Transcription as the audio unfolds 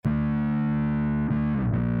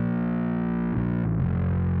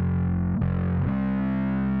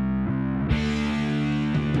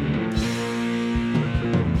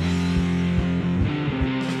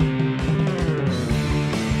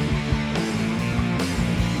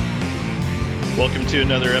Welcome to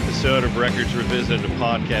another episode of Records Revisited, a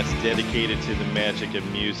podcast dedicated to the magic of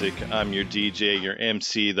music. I'm your DJ, your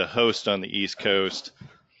MC, the host on the East Coast.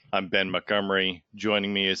 I'm Ben Montgomery.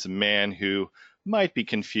 Joining me is a man who might be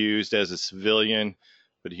confused as a civilian,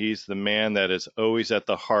 but he's the man that is always at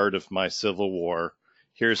the heart of my Civil War.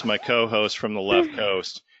 Here's my co-host from the left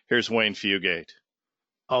coast. Here's Wayne Fugate.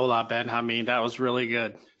 Hola, Ben. That was really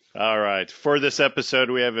good. All right. For this episode,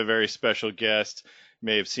 we have a very special guest. You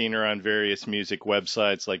may have seen her on various music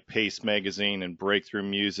websites like Paste Magazine and Breakthrough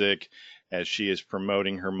Music, as she is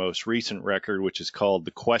promoting her most recent record, which is called The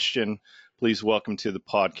Question. Please welcome to the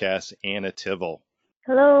podcast, Anna Tivel.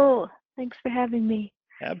 Hello. Thanks for having me.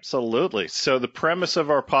 Absolutely. So the premise of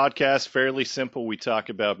our podcast, fairly simple. We talk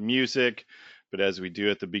about music, but as we do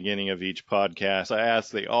at the beginning of each podcast, I ask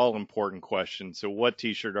the all-important question. So what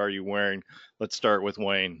T-shirt are you wearing? Let's start with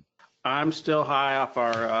Wayne. I'm still high off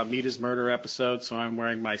our Meat is Murder episode, so I'm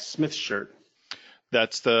wearing my Smith shirt.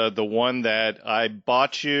 That's the one that I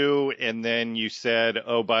bought you, and then you said,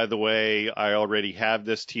 oh, by the way, I already have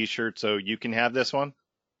this T-shirt, so you can have this one?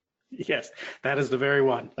 Yes, that is the very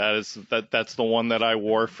one. That's the one that I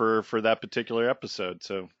wore for that particular episode,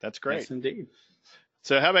 so that's great. Yes, indeed.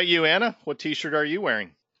 So how about you, Anna? What T-shirt are you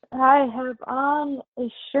wearing? I have on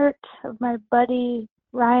a shirt of my buddy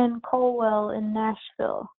Ryan Colwell in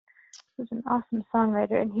Nashville. He's an awesome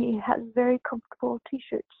songwriter, and he has very comfortable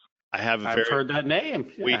T-shirts. I've heard that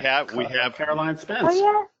name. We have Caroline Spence.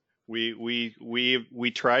 Oh yeah.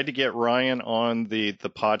 We tried to get Ryan on the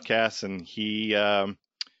podcast, and he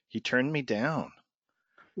turned me down.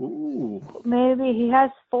 Ooh. Maybe he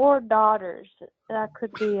has 4 daughters. That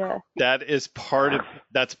could be a. That's part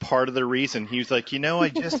of the reason. He was like,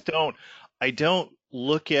 I don't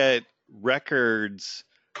look at records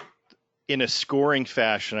in a scoring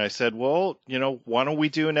fashion. I said, well, why don't we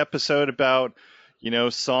do an episode about,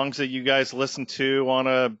 songs that you guys listen to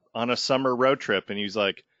on a summer road trip? And he's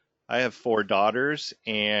like, I have 4 daughters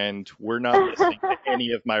and we're not listening to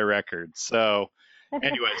any of my records. So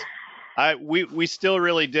anyways, we still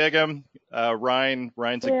really dig him. Ryan's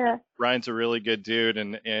a really good dude,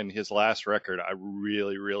 and his last record I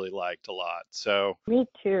really, really liked a lot. So me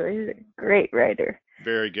too. He's a great writer.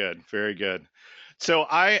 Very good, very good. So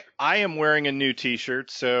I am wearing a new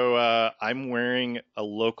T-shirt. So I'm wearing a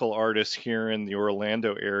local artist here in the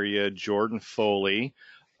Orlando area, Jordan Foley.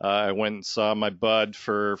 I went and saw my bud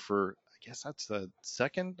for I guess that's the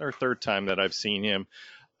second or third time that I've seen him.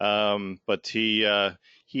 But he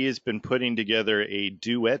has been putting together a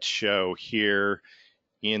duet show here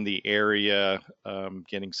in the area,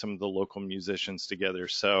 getting some of the local musicians together.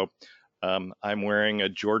 So I'm wearing a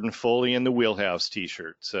Jordan Foley in the Wheelhouse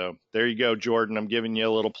T-shirt. So there you go, Jordan. I'm giving you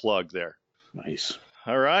a little plug there. Nice.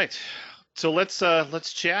 All right. So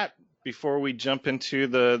let's chat before we jump into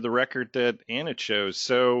the record that Anna chose.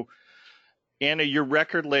 So Anna, your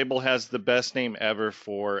record label has the best name ever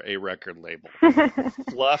for a record label.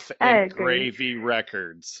 Fluff and Gravy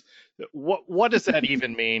Records. What does that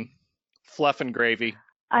even mean? Fluff and Gravy?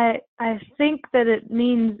 I think that it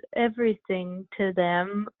means everything to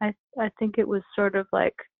them. I think it was sort of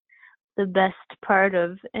like the best part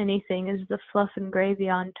of anything is the fluff and gravy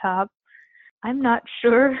on top. I'm not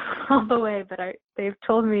sure all the way, but they've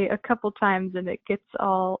told me a couple times, and it gets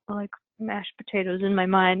all like mashed potatoes in my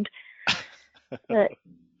mind. That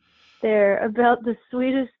they're about the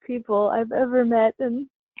sweetest people I've ever met, and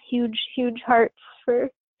huge hearts for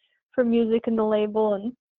music and the label,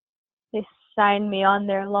 and they signed me on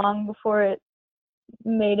there long before it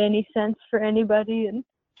made any sense for anybody, and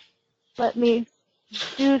let me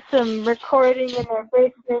do some recording in their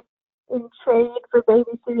basement in trade for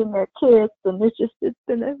babysitting their kids, and it's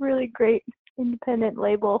been a really great independent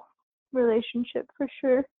label relationship for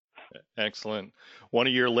sure. Excellent. One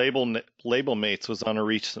of your label mates was on a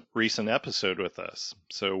recent episode with us.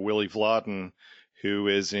 So Willie Vlotten, who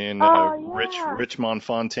is in Richmond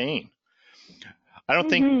Fontaine. I don't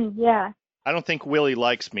think Willie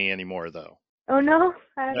likes me anymore, though. Oh no,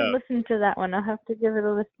 I haven't listened to that one. I'll have to give it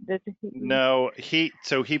a listen. No, he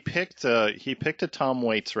picked a Tom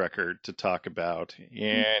Waits record to talk about,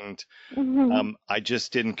 and I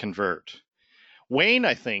just didn't convert. Wayne,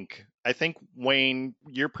 I think Wayne,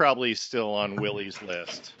 you're probably still on Willie's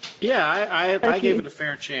list. Yeah, I gave it a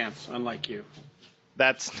fair chance, unlike you.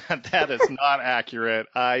 That is not accurate.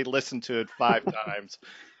 I listened to it 5 times.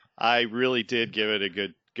 I really did give it a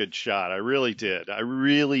good shot. I really did.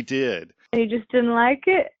 You just didn't like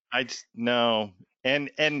it? No. And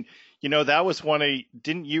that was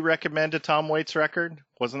didn't you recommend a Tom Waits record?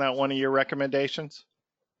 Wasn't that one of your recommendations?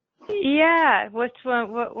 Yeah. What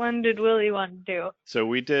one did Willie want to do? So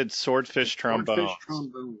we did Swordfish Trombone.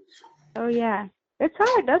 Oh yeah. It's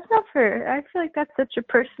hard. That's not for. I feel like that's such a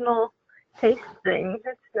personal taste thing.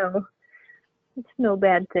 It's no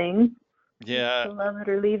bad thing. Yeah, To love it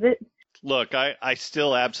or leave it. look, I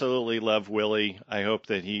still absolutely love Willie. I hope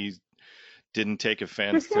that he didn't take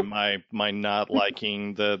offense to my not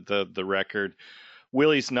liking the record.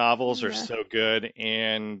 Willie's novels are Yeah. so good,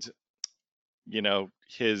 and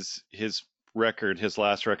his record, his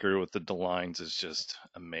last record with the DeLines is just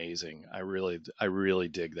amazing. I really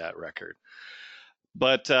dig that record.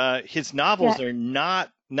 But his Yeah. novels are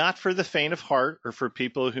not for the faint of heart or for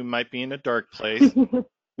people who might be in a dark place.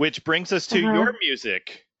 Which brings us to Uh-huh. your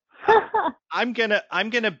music. I'm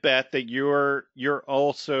gonna bet that you're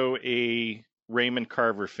also a Raymond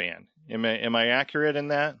Carver fan. Am I accurate in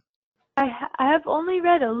that? I have only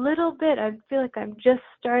read a little bit. I feel like I'm just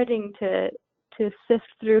starting to sift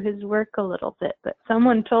through his work a little bit, but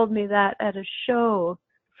someone told me that at a show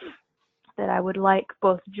that I would like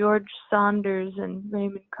both George Saunders and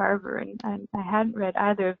Raymond Carver, and I hadn't read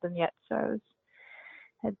either of them yet, so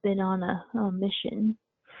have been on a mission.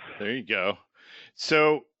 There you go.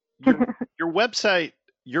 So your website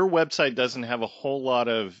your website doesn't have a whole lot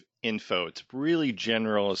of info. It's really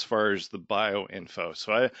general as far as the bio info.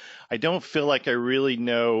 So I don't feel like I really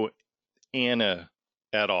know Anna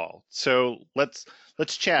at all. So let's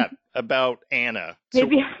chat about Anna. So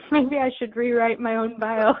Maybe I should rewrite my own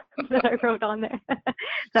bio that I wrote on there. Is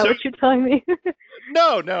that so what you're telling me?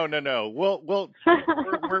 no.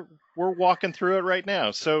 We're walking through it right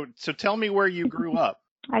now. So tell me where you grew up.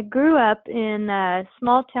 I grew up in a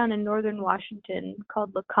small town in northern Washington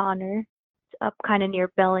called La Conner. It's up kind of near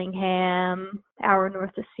Bellingham, hour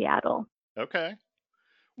north of Seattle. Okay.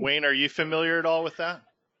 Wayne, are you familiar at all with that?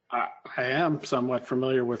 I am somewhat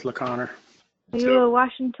familiar with LaConner. Are you So a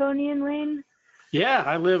Washingtonian, Wayne? Yeah,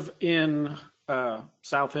 I live in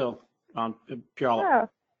South Hill on Puyallup.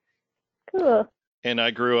 Oh, cool. and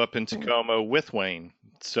I grew up in Tacoma with Wayne.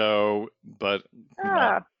 So, but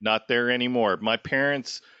not Ah, not there anymore. My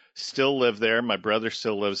parents still live there. My brother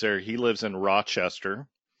still lives there. He lives in Rochester,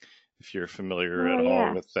 if you're familiar oh at all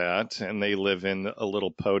yeah. with that, and they live in a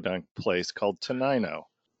little podunk place called Tenino.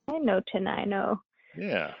 I know Tenino.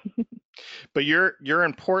 Yeah. But you're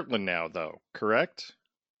in Portland now though, correct?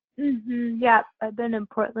 Yeah, I've been in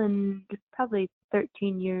Portland probably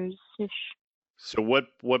 13 years-ish. So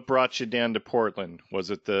what brought you down to Portland?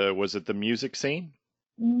 Was it the music scene?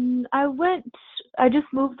 I just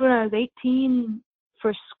moved when I was 18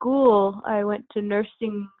 for school. I went to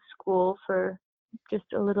nursing school for just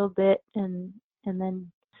a little bit and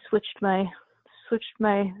then switched my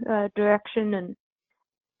direction and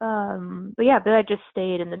but I just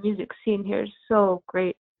stayed, and the music scene here is so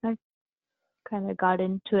great. I kind of got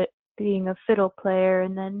into it being a fiddle player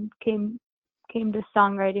and then came to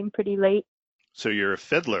songwriting pretty late. So you're a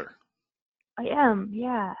fiddler. I am,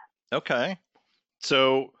 yeah. Okay.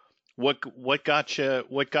 So what got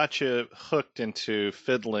you hooked into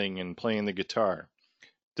fiddling and playing the guitar?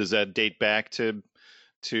 Does that date back to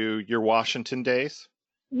your Washington days?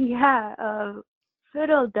 Yeah,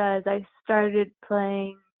 fiddle does. I started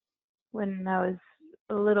playing when I was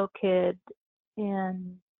a little kid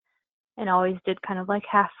and and always did kind of like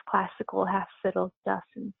half classical, half fiddle stuff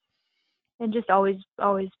and just always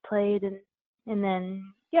played and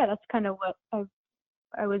then yeah, that's kind of what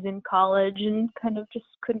I was in college and kind of just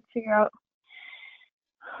couldn't figure out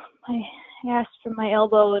I asked for my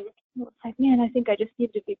elbow and was like, man, I think I just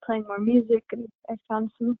need to be playing more music and I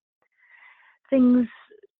found some things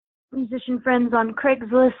musician friends on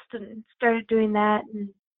Craigslist and started doing that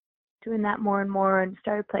more and more and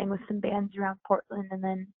started playing with some bands around Portland and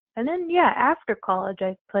then yeah, after college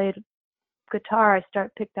I played guitar. I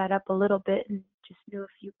started pick that up a little bit and just knew a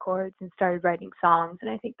few chords and started writing songs and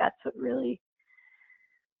I think that's what really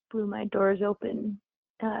blew my doors open.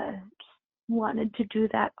 Just wanted to do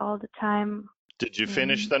that all the time. Did you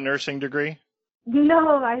finish And the nursing degree?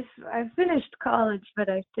 no, I finished college, but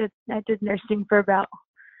I did nursing for about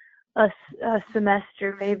a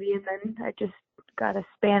semester maybe, and then I just got a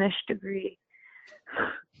Spanish degree,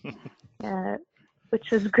 uh, which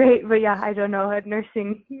was great. But yeah, I don't know, had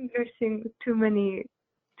nursing too many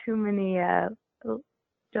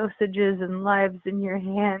dosages and lives in your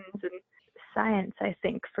hands and science. I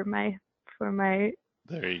think for my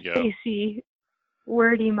There you go. spacey,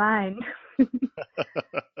 wordy mind.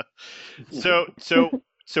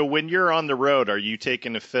 So when you're on the road, are you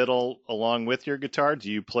taking a fiddle along with your guitar? Do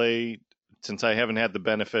you play, since I haven't had the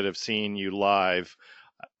benefit of seeing you live,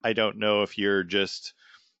 I don't know if you're just,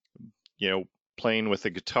 you know, playing with a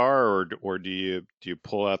guitar or do you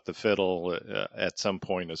pull out the fiddle at some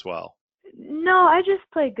point as well? No, I just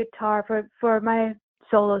play guitar for my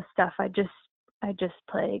solo stuff, I just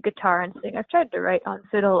play guitar and sing. I've tried to write on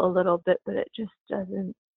fiddle a little bit, but it just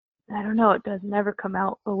doesn't. I don't know. It doesn't ever come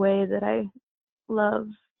out a way that I love.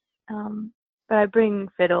 But I bring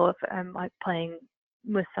fiddle if I'm like playing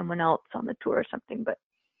with someone else on the tour or something. But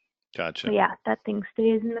Gotcha. yeah, that thing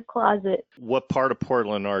stays in the closet. What part of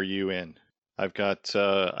Portland are you in? I've got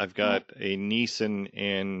a niece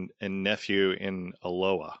and nephew in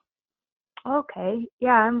Aloha. Okay.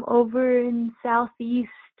 Yeah, I'm over in Southeast,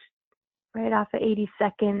 right off of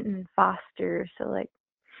 82nd and Foster, so like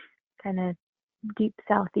kind of deep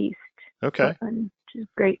Southeast Okay. Portland, which is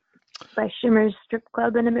great. By Shimmer's Strip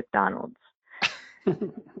Club and a McDonald's.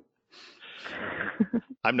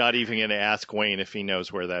 I'm not even going to ask Wayne if he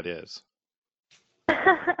knows where that is.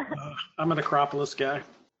 I'm an Acropolis guy.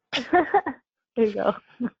 There you go.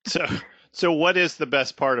 So what is the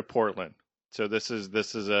best part of Portland? So this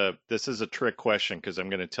is a trick question because I'm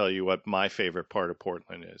going to tell you what my favorite part of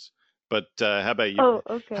Portland is. But how about you? Oh,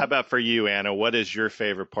 okay. How about for you, Anna? What is your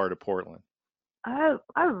favorite part of Portland? I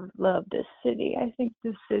love this city. I think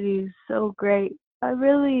this city is so great. I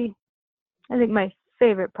think my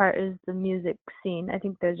favorite part is the music scene. I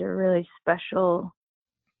think there's a really special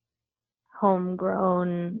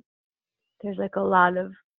homegrown, there's like a lot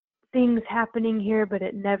of things happening here, but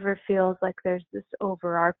it never feels like there's this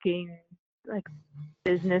overarching like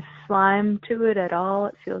business slime to it at all.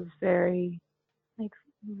 It feels very like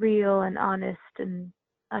real and honest and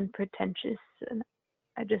unpretentious, and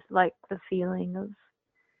I just like the feeling of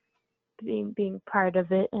being part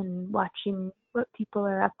of it and watching what people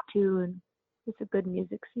are up to, and it's a good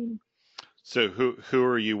music scene. So who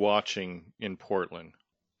are you watching in Portland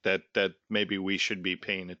that maybe we should be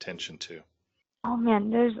paying attention to? Oh man,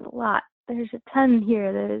 there's a lot. There's a ton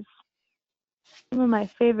here. There's some of my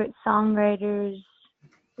favorite songwriters.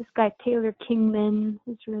 This guy Taylor Kingman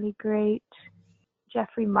is really great.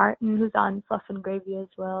 Jeffrey Martin, who's on Fluff and Gravy as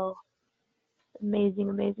well. Amazing,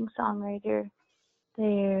 amazing songwriter.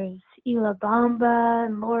 There's Ela Bamba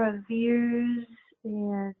and Laura Veers,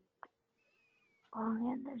 and oh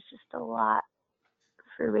man, there's just a lot.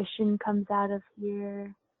 Fruition comes out of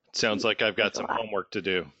here. Sounds like I've got There's a some lot. homework to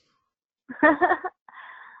do.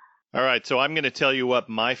 All right, so I'm going to tell you what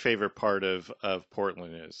my favorite part of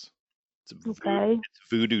Portland is. Okay. It's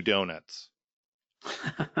Voodoo Donuts.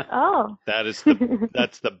 Oh. That's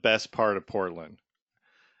the best part of Portland.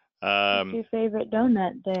 What's your favorite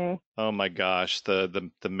donut there? Oh my gosh,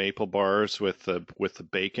 the maple bars with the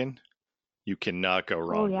bacon. You cannot go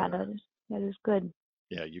wrong. Oh yeah, there. that is good.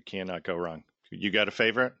 Yeah, you cannot go wrong. You got a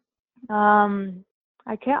favorite? I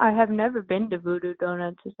have never been to Voodoo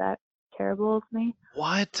Donuts. Is that terrible of me?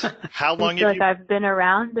 What? How I long feel have like you I've been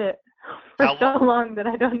around it for How so long that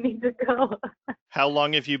I don't need to go. How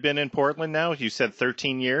long have you been in Portland now? You said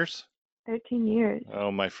 13 years? 13 years.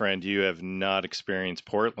 Oh, my friend, you have not experienced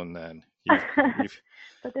Portland then.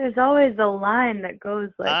 But there's always a line that goes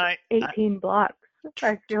like 18 blocks.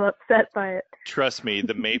 I feel upset by it. Trust me,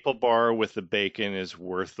 the maple bar with the bacon is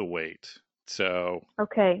worth the wait. So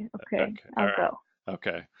Okay. I'll go.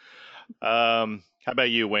 Okay. How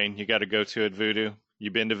about you, Wayne? You got to go to it, Voodoo?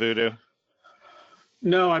 You been to Voodoo?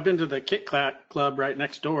 No, I've been to the Kit Kat Club right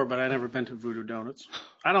next door, but I never been to Voodoo Donuts.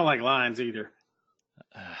 I don't like lines either.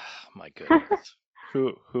 My goodness.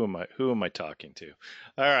 Who am I talking to?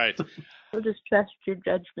 All right. We'll just trust your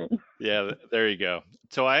judgment. Yeah, there you go.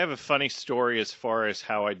 So I have a funny story as far as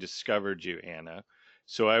how I discovered you, Anna.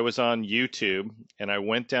 So I was on YouTube and I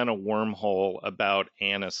went down a wormhole about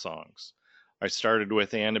Anna songs. I started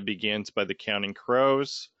with Anna Begins by the Counting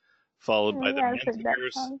Crows, followed by the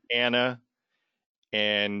Menzingers, Anna,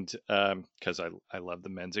 and because I love the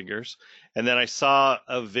Menzingers. And then I saw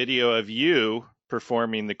a video of you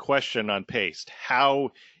performing the question on Paste.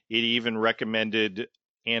 How it even recommended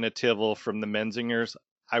Anna Tivel from the Menzingers,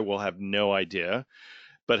 I will have no idea.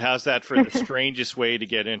 But how's that for the strangest way to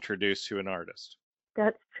get introduced to an artist?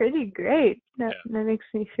 That's pretty great. That makes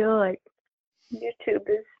me feel like YouTube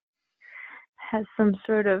has some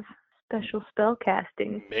sort of special spell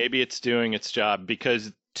casting. Maybe it's doing its job,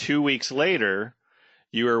 because 2 weeks later,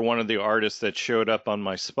 you were one of the artists that showed up on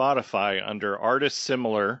my Spotify under artists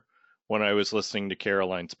similar when I was listening to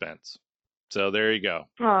Caroline Spence. So there you go.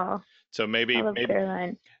 Oh, so maybe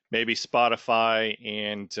Spotify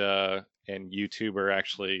and YouTube are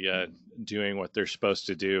actually doing what they're supposed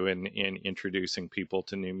to do in introducing people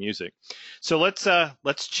to new music. So let's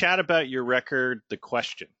chat about your record, The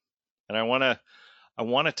Question, and I want to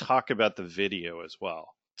talk about the video as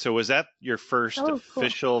well. So was that your first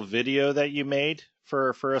official video that you made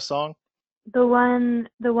for a song? The one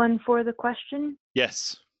for The Question?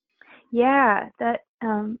 Yes. Yeah, that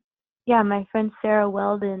yeah, my friend Sarah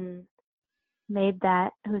Weldon made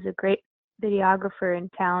that, who's a great videographer in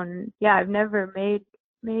town. Yeah, I've never made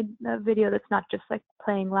a video that's not just like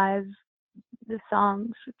playing live the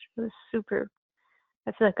songs, which was super.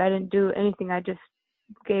 I feel like I didn't do anything. I just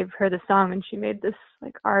gave her the song and she made this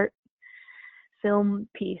like art film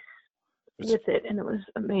piece It's with it, and it was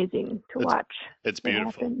amazing to it's watch it's it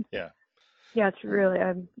beautiful. happen. Yeah. Yeah, it's really,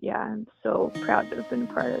 I'm so proud to have been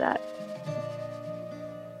a part of that.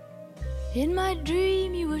 In my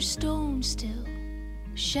dream you were stone still,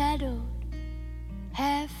 shadowed,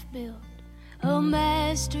 half-built, a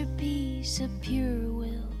masterpiece of pure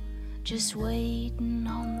will, just waiting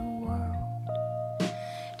on the world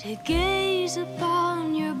to gaze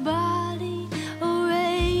upon your body, a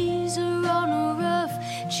razor on a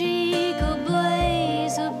rough cheek, a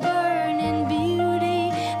blaze of burning beauty,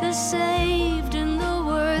 the saved and the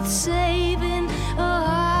worth saving, a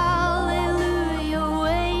hallelujah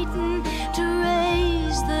waiting to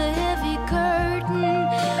raise the heavy curtain,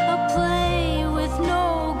 a play with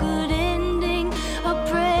no good ending, a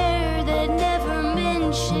prayer that never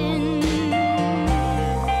mentioned.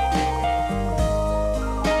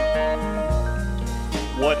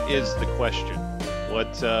 What is the question?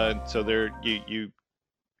 What so there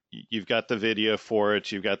you've got the video for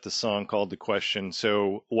it, you've got the song called The Question.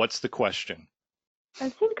 So what's the question? I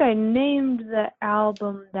think I named the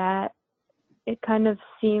album that. It kind of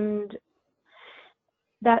seemed,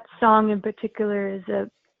 that song in particular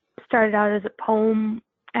started out as a poem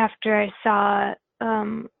after I saw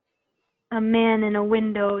a man in a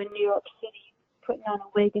window in New York City putting on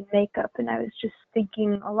a wig and makeup, and I was just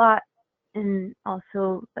thinking a lot, and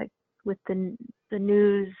also like with the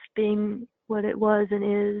news being what it was and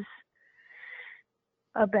is,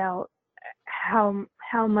 about how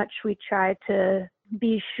much we try to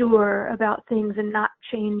be sure about things and not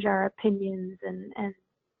change our opinions, and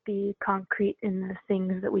be concrete in the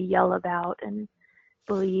things that we yell about and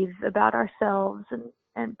believe about ourselves,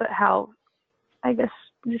 and but how I guess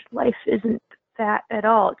just life isn't that at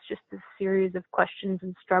all. It's just a series of questions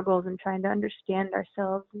and struggles and trying to understand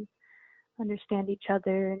ourselves and understand each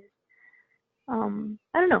other. And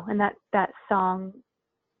I don't know, and that song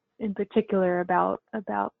in particular about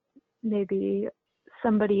maybe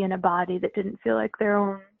somebody in a body that didn't feel like their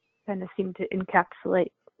own kind of seemed to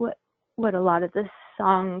encapsulate what a lot of the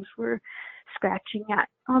songs were scratching at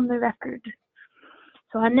on the record.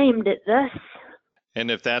 So I named it this. And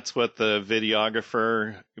if that's what the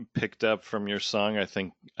videographer picked up from your song, I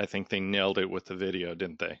think they nailed it with the video,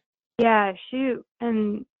 didn't they? Yeah, shoot.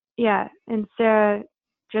 And Sarah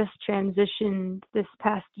just transitioned this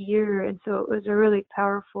past year, and so it was a really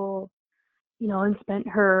powerful, and spent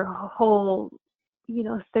her whole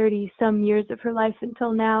 30 some years of her life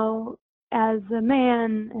until now as a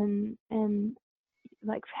man, and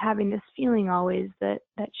like having this feeling always that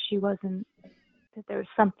she wasn't, that there was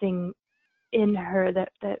something in her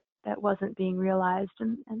that wasn't being realized,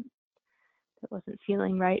 and that wasn't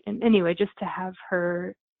feeling right. And anyway, just to have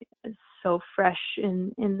her so fresh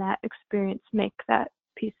in that experience make that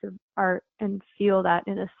piece of art and feel that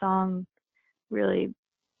in a song really,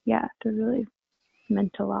 it really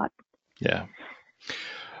meant a lot. Yeah.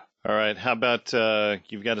 All right. How about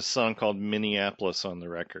you've got a song called Minneapolis on the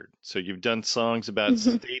record. So you've done songs about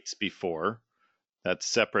states before. That's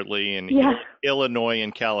separately in Illinois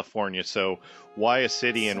and California. So why a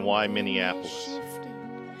city and why Minneapolis?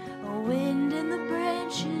 A wind in the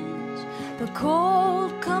branches, the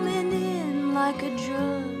cold coming in like a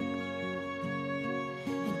drug,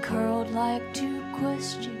 and curled like two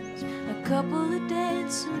questions, a couple of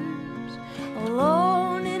dancers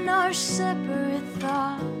alone in our separate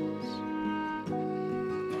thoughts.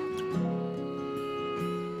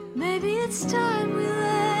 Maybe it's time we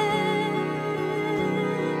left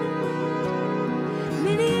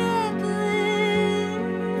Minneapolis,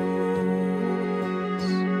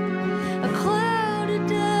 a cloud of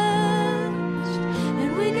dust,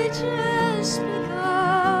 and we could just be gone.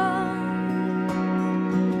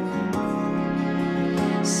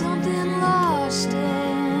 Something lost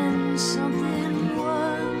and something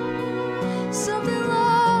won. Something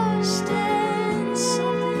lost and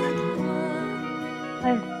something won.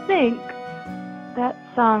 I think that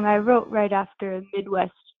song I wrote right after a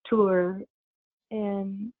Midwest tour,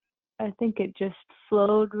 and I think it just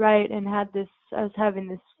flowed right and I was having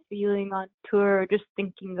this feeling on tour, just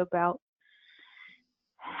thinking about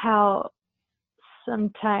how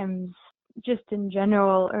sometimes just in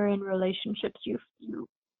general or in relationships you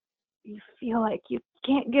feel like you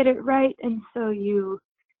can't get it right, and so you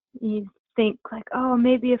think like, oh,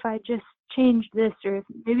 maybe if I just changed this, or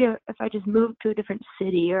maybe if I just moved to a different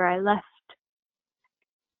city, or I left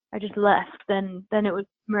I just left, then it would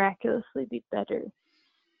miraculously be better.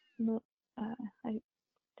 And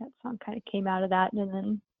that song kind of came out of that, and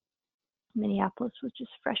then Minneapolis was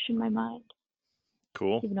just fresh in my mind,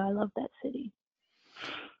 Cool. even though I love that city.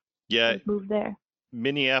 Yeah, I moved there.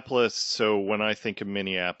 Minneapolis. So when I think of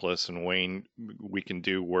Minneapolis and Wayne, we can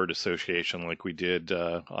do word association like we did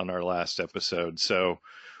on our last episode. So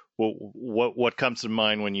what comes to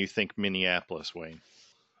mind when you think Minneapolis, Wayne?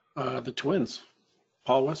 The Twins,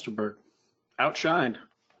 Paul Westerberg, outshined.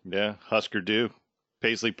 Yeah, Husker Du,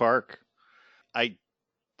 Paisley Park.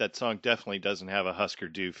 That song definitely doesn't have a Husker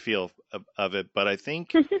Du feel of it, but I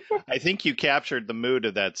think you captured the mood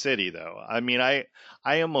of that city, though. I mean, I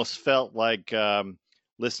almost felt like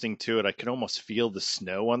listening to it, I could almost feel the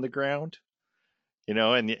snow on the ground,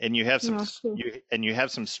 and you have some you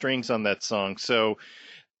have some strings on that song. So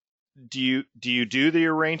do you do the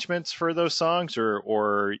arrangements for those songs,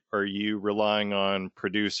 or are you relying on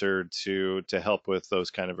producer to help with those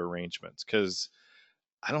kind of arrangements? Because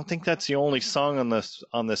I don't think that's the only song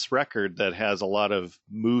on this record that has a lot of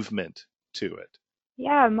movement to it.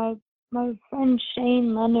 Yeah, my friend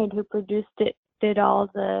Shane Leonard, who produced it, did all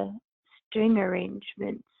the string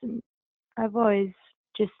arrangements, and I've always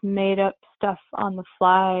just made up stuff on the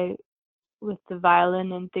fly with the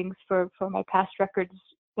violin and things for my past records,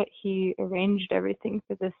 but he arranged everything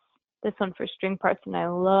for this one for string parts, and I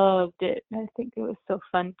loved it. I think it was so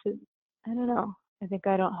fun I don't know, I think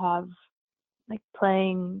I don't have like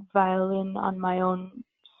playing violin on my own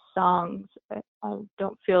songs. I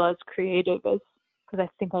don't feel as creative as, because I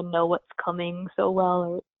think I know what's coming so well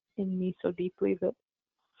or in me so deeply, but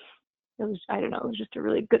I don't know, it was just a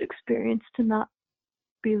really good experience to not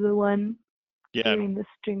be the one doing the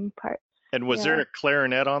string parts. And was there a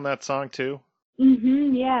clarinet on that song too?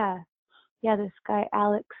 Yeah, this guy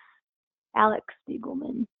Alex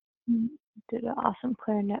Spiegelman did an awesome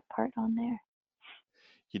clarinet part on there.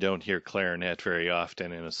 You don't hear clarinet very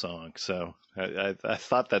often in a song, so I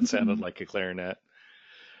thought that sounded like a clarinet.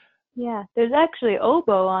 Yeah, there's actually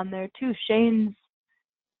oboe on there too. Shane's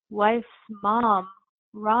wife's mom,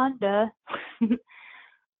 Rhonda,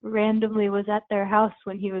 randomly was at their house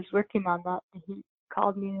when he was working on that, and he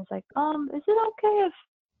called me and was like, is it okay if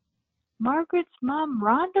Margaret's mom,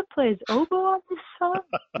 Rhonda, plays oboe on this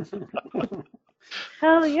song?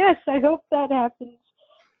 Hell yes, I hope that happens.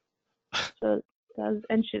 So,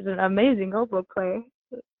 and she's an amazing oboe player.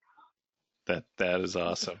 That is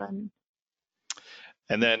awesome.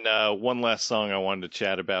 And then one last song I wanted to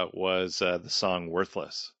chat about was the song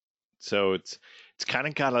 "Worthless." So it's kind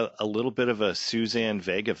of got a little bit of a Suzanne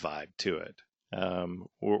Vega vibe to it.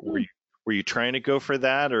 Were you trying to go for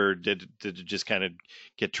that, or did it just kind of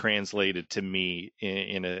get translated to me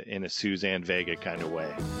in a Suzanne Vega kind of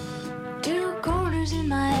way? Two quarters in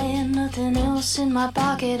my hand, nothing else in my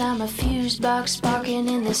pocket. I'm a fused box sparking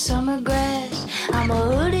in the summer grass. I'm a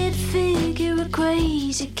hooded figure, a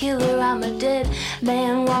crazy killer. I'm a dead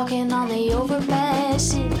man walking on the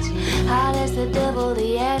overpass. It's hot as the devil,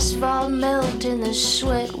 the asphalt melting, the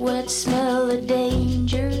sweat, wet smell of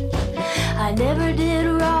danger. I never did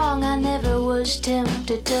wrong, I never was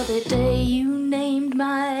tempted till the day you named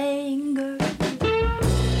my anger.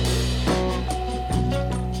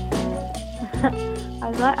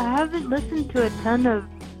 I haven't listened to a ton of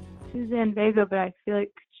Suzanne Vega, but I feel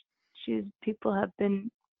like people have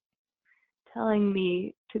been telling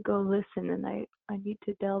me to go listen, and I need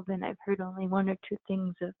to delve in. I've heard only one or two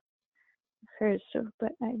things of hers,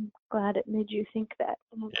 but I'm glad it made you think that,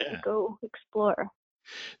 and I'm gonna go explore.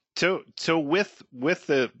 So with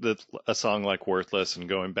a song like "Worthless" and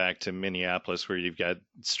going back to Minneapolis where you've got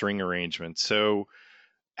string arrangements, so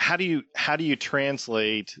how do you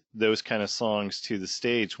translate those kind of songs to the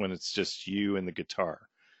stage when it's just you and the guitar?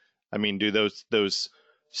 I mean, do those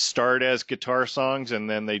start as guitar songs and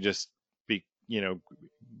then they just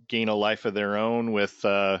gain a life of their own with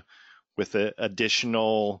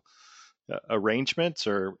additional arrangements,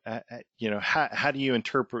 or how do you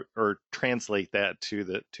interpret or translate that to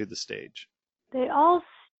the stage? They all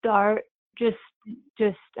start just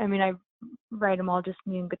I mean, I write them all just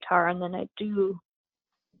me and guitar, and then I do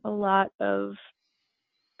a lot of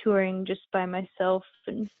touring just by myself,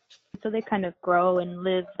 and so they kind of grow and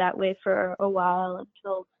live that way for a while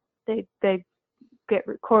until they get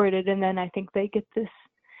recorded, and then I think they get this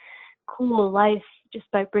cool life just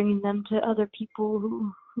by bringing them to other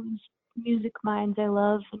people whose music minds I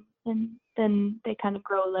love, and then they kind of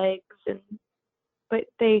grow legs, but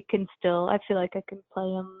they can still, I feel like I can play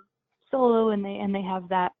them solo, and they have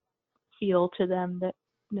that feel to them that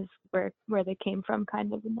is where they came from,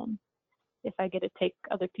 kind of. And then if I get to take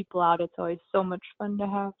other people out, it's always so much fun to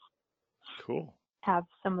have. Cool. have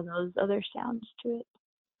some of those other sounds to it.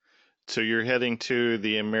 So you're heading to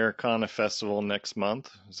the Americana Festival next month,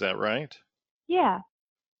 is that right? Yeah.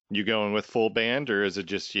 You going with full band or is it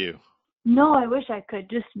just you? No, I wish I could,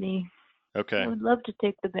 just me. Okay. I would love to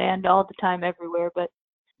take the band all the time everywhere, but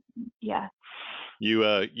yeah.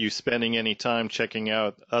 You spending any time checking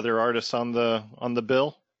out other artists on the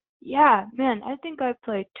bill? Yeah, man, I think I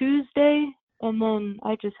play Tuesday, and then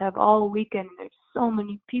I just have all weekend. There's so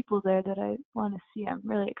many people there that I want to see. I'm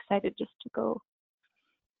really excited just to go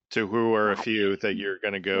So who are a watch. few that you're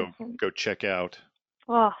gonna go Listen. check out?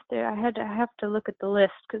 Oh, there, I have to look at the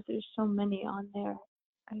list because there's so many on there.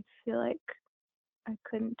 I feel like I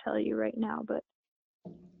couldn't tell you right now, but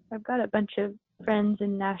I've got a bunch of friends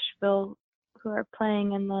in Nashville who are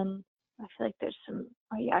playing, and then I feel like there's some.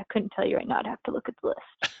 Oh yeah, I couldn't tell you right now. I'd have to look at the list.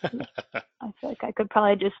 I feel like I could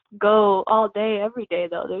probably just go all day, every day,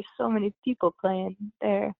 though. There's so many people playing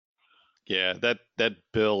there. Yeah, that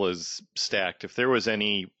bill is stacked. If there was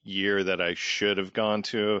any year that I should have gone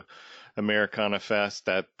to Americana Fest,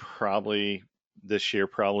 that probably this year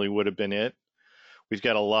probably would have been it. We've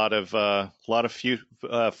got a lot of few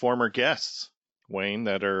former guests, Wayne,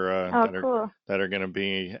 that are Cool. that are going to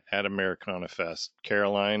be at Americana Fest.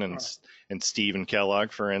 Caroline and Stephen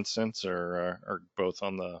Kellogg, for instance, are both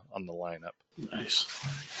on the lineup. Nice.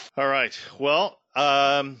 All right. Well,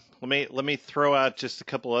 let me throw out just a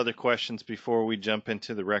couple other questions before we jump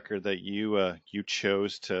into the record that you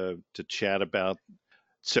chose to chat about.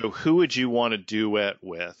 So, who would you want to duet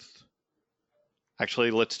with?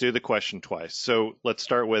 Actually, let's do the question twice. So, let's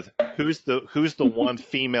start with who's the one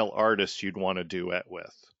female artist you'd want to duet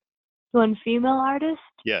with? One female artist?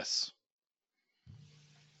 Yes.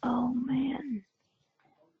 Oh man,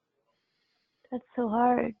 that's so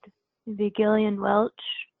hard. Maybe Gillian Welch.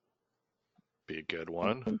 Be a good I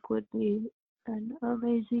one. think would be an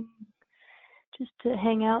amazing, just to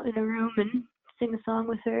hang out in a room and sing a song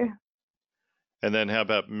with her. And then how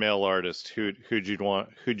about male artist? Who'd you want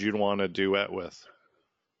to duet with?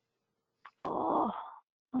 Oh,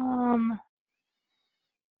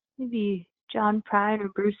 maybe John Prine or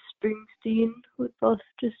Bruce Springsteen would both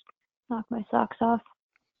just knock my socks off.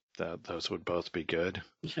 Those would both be good.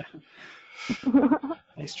 Yeah.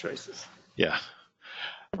 Nice choices. Yeah.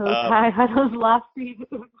 Those high, those lofty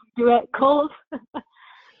duet goals.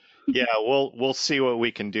 Yeah, we'll see what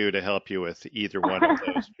we can do to help you with either one of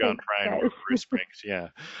those, John Prine or Bruce Springs. Yeah.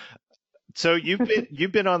 So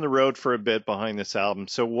you've been on the road for a bit behind this album.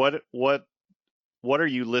 So what are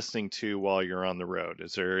you listening to while you're on the road?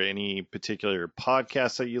 Is there any particular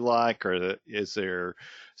podcast that you like, or is there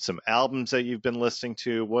some albums that you've been listening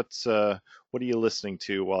to? What are you listening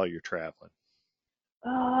to while you're traveling?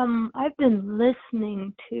 I've been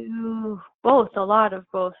listening to both, a lot of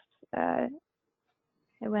both.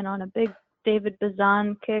 I went on a big David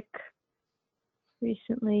Bazan kick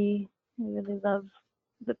recently. I really love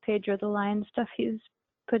the Pedro the Lion stuff he's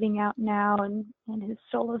putting out now, and his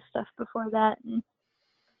solo stuff before that. And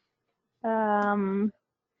I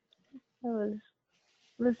was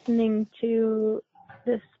listening to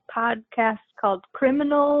this podcast called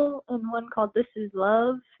Criminal and one called This Is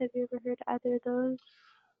Love. Have you ever heard either of those?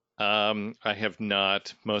 I have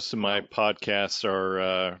not. Most of my podcasts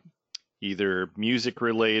are either music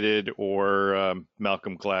related or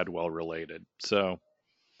Malcolm Gladwell related. So.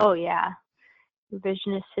 Oh yeah,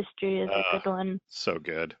 Revisionist History is a good one. So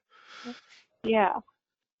good. Yeah.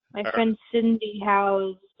 My friend Cindy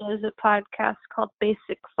Howes does a podcast called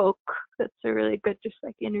Basic Folk. That's a really good, just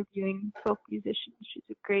like interviewing folk musicians. She's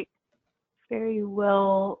a great, very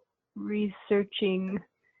well researching,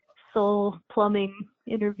 soul plumbing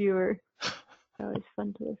interviewer. Always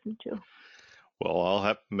fun to listen to.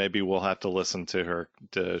 Well, maybe we'll have to listen to her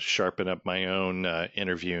to sharpen up my own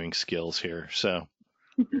interviewing skills here. So,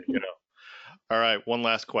 All right, one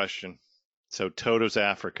last question. So, Toto's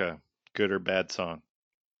Africa, good or bad song?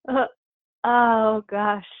 Oh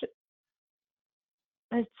gosh,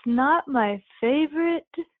 it's not my favorite.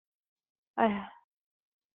 I'm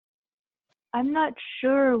not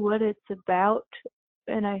sure what it's about,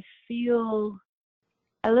 and I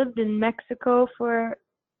lived in Mexico for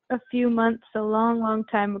a few months a long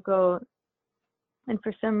time ago, and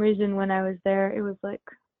for some reason when I was there, it was like,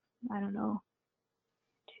 I don't know,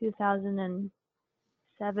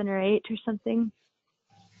 2007 or 8 or something,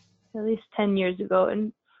 at least 10 years ago,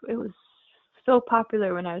 and it was so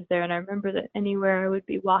popular when I was there. And I remember that anywhere I would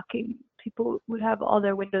be walking, people would have all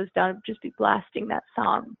their windows down and just be blasting that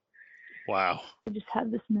song. Wow. I just have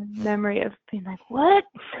this memory of being like, what?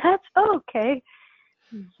 That's okay.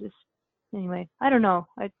 It's just, anyway, I don't know.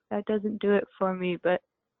 That doesn't do it for me, but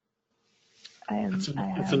It's a,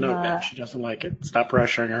 I it's a am no. a She doesn't like it. Stop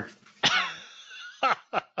pressuring her.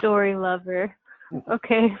 story lover.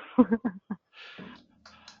 Okay.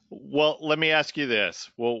 Well, let me ask you this.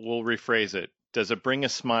 We'll rephrase it. Does it bring a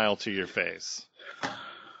smile to your face?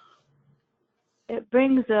 It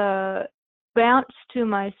brings a bounce to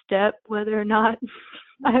my step, whether or not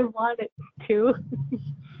I want it to.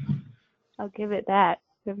 I'll give it that.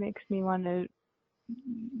 It makes me want to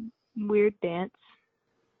weird dance.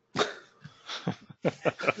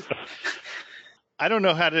 I don't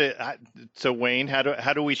know how to. So Wayne, how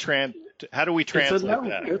do we translate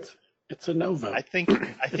that? It's a no vote. I think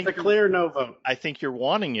It's a clear no vote. I think you're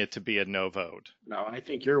wanting it to be a no vote. No, I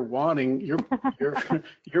think you're wanting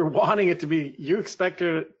wanting it to be. You expect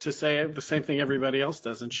her to say the same thing everybody else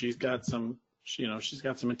does, and she's got some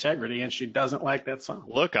integrity, and she doesn't like that song.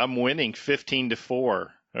 Look, I'm winning 15-4.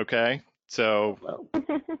 Okay, so Well,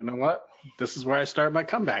 you know what? This is where I start my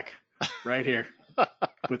comeback, right here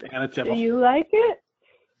with Anna Do Tibble. you like it?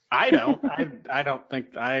 I don't. I don't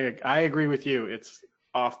think I agree with you. It's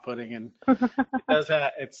off-putting, and it does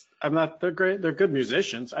have. I'm not. They're great. They're good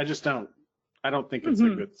musicians. I just don't. I don't think it's a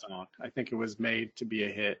good song. I think it was made to be a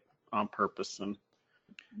hit on purpose, and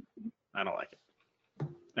I don't like it.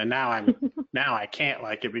 And now I can't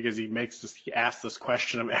like it because he asks this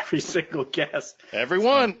question of every single guest.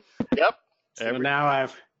 everyone, yep. So now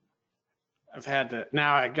I've had to.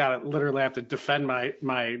 Now I gotta literally have to defend my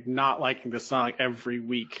not liking the song every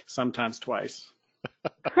week, sometimes twice.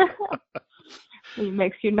 It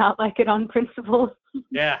makes you not like it on principle.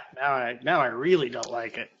 Yeah. Now I really don't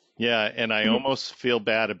like it. Yeah, and I almost feel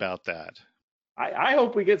bad about that. I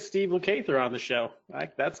hope we get Steve Lukather on the show.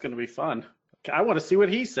 That's going to be fun. I want to see what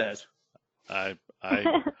he says. I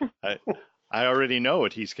already know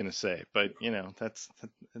what he's going to say, but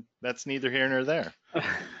that's neither here nor there.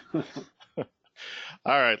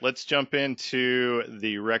 All right, let's jump into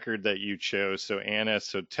the record that you chose. So Anna,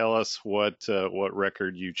 tell us what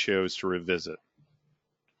record you chose to revisit.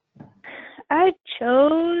 I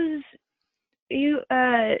chose, you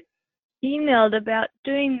emailed about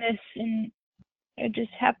doing this, and I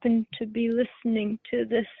just happened to be listening to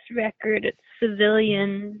this record. It's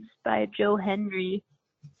Civilians by Joe Henry,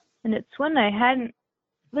 and it's one I hadn't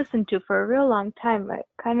listened to for a real long time.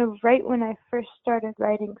 Kind of right when I first started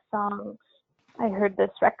writing songs, I heard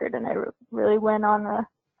this record, and I really went on a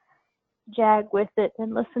jag with it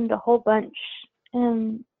and listened a whole bunch,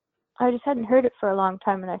 and I just hadn't heard it for a long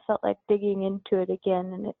time, and I felt like digging into it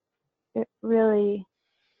again, and it really,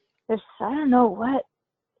 I don't know what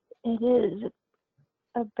it is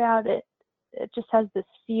about it. It just has this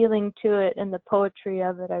feeling to it, and the poetry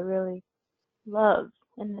of it I really love.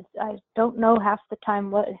 And I don't know half the time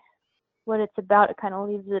what it's about. It kind of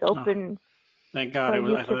leaves it open. Thank God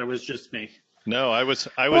I thought it was just me. No, I was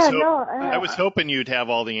hoping you'd have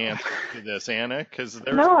all the answers to this, Anna, because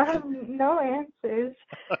there's I have no answers.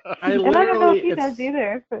 And I don't know if he does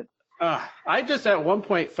either. But I just at one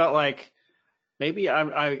point felt like maybe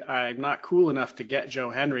I'm not cool enough to get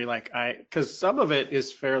Joe Henry, because some of it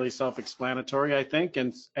is fairly self-explanatory, I think,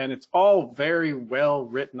 and it's all very well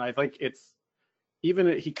written. I think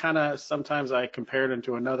he kind of, sometimes I compared him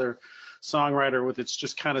to another songwriter with it's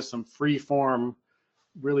just kind of some free form,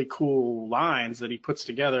 really cool lines that he puts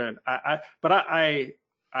together. And I'm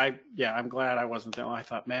glad I wasn't there. I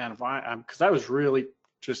thought, man, because I was really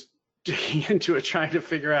just digging into it, trying to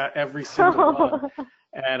figure out every single one.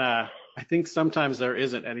 And I think sometimes there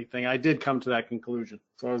isn't anything. I did come to that conclusion.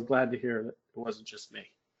 So I was glad to hear that it wasn't just me.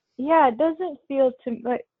 Yeah, it doesn't feel to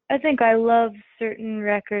like, I think I love certain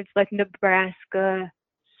records like Nebraska,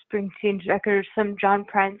 Springsteen's record, some John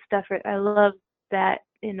Prine stuff. I love that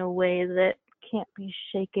in a way that can't be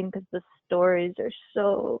shaken because the stories are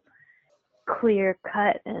so clear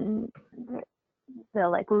cut and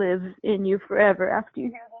they'll like live in you forever after you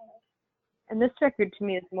hear them. And this record to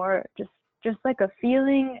me is more just like a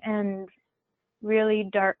feeling and really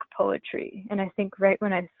dark poetry. And I think right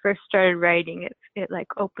when I first started writing it like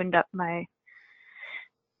opened up my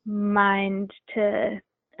mind to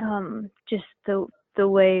just the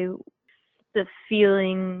way the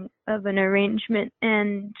feeling of an arrangement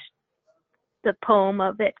and the poem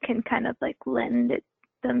of it can kind of like lend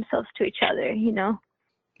themselves to each other,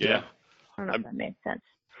 Yeah. I don't know if that made sense.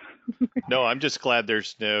 No, I'm just glad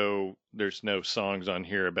there's no songs on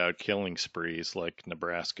here about killing sprees like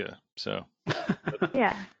Nebraska. So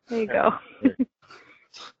Yeah, there you go.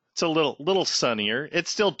 it's a little sunnier.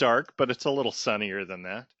 It's still dark, but it's a little sunnier than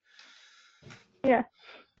that. Yeah.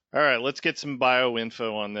 All right, let's get some bio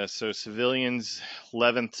info on this. So Civilians'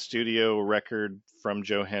 11th studio record from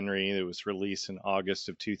Joe Henry. It was released in August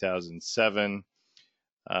of 2007.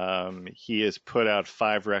 He has put out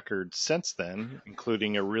 5 records since then,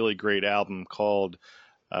 including a really great album called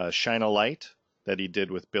Shine a Light that he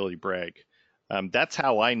did with Billy Bragg. That's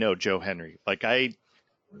how I know Joe Henry. Like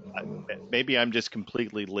maybe I'm just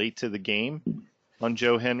completely late to the game on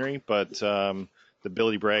Joe Henry, but the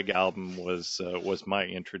Billy Bragg album was my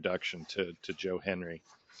introduction to Joe Henry.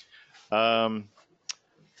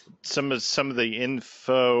 Some of the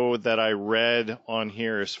info that I read on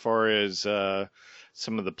here as far as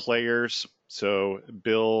some of the players. So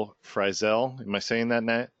Bill Frisell, am I saying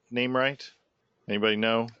that name right? Anybody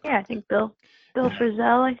know? Yeah, I think Bill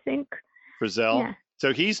Frisell, I think. Frisell? Yeah.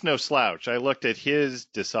 So he's no slouch. I looked at his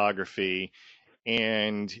discography,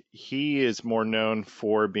 and he is more known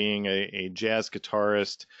for being a jazz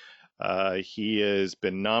guitarist. He has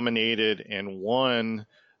been nominated and won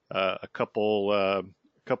a couple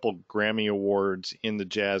Grammy Awards in the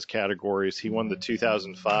jazz categories. He won the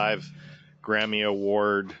 2005 Grammy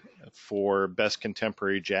Award for Best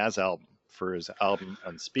Contemporary Jazz Album for his album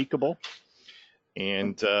Unspeakable,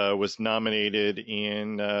 and was nominated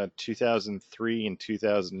in 2003 and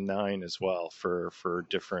 2009 as well for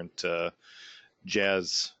different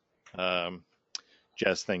jazz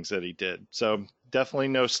things that he did. So definitely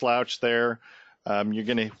no slouch there.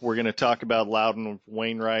 We're gonna talk about Loudon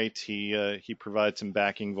Wainwright. He provides some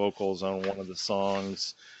backing vocals on one of the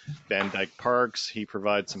songs. Van Dyke Parks. He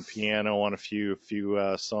provides some piano on a few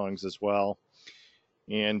songs as well.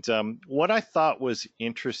 And what I thought was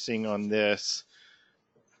interesting on this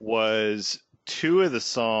was 2 of the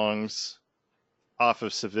songs off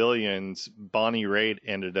of Civilians, Bonnie Raitt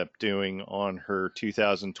ended up doing on her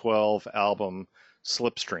 2012 album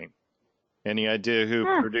Slipstream. Any idea who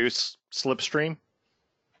produced Slipstream?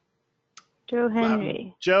 Joe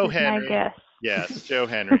Henry. Joe Henry. My guess. Yes, Joe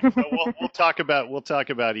Henry. So we'll talk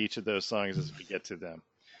about each of those songs as we get to them.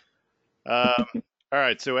 All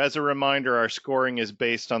right. So as a reminder, our scoring is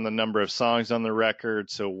based on the number of songs on the record.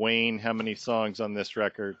 So Wayne, how many songs on this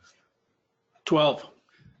record? 12.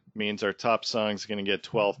 Means our top song is going to get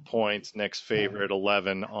 12 points. Next favorite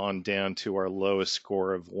 11 on down to our lowest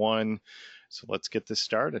score of 1. So let's get this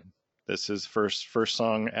started. This is first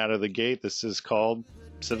song out of the gate. This is called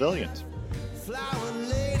Civilians. Flower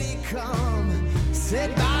lady, come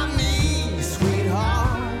sit by me,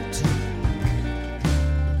 sweetheart.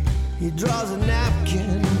 He draws a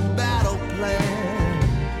napkin, battle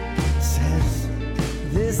plan. Says,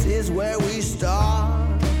 this is where we start.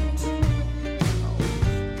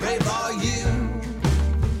 Pray for you,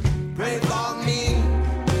 pray for me.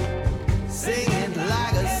 Sing it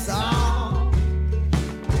like a song.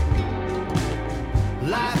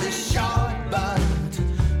 Life is short, but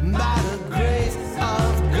by the grace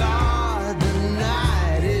of God, the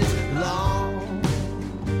night is long.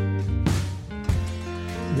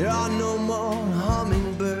 There are no more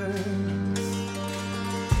hummingbirds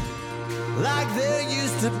like there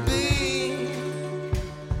used to be.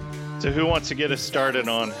 So who wants to get us started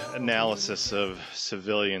on analysis of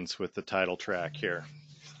Civilians with the title track here?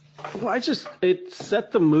 Well, it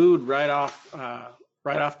set the mood right off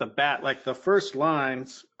the bat. Like the first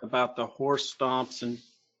lines about the horse stomps and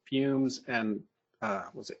fumes and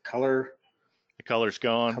was it color? The color's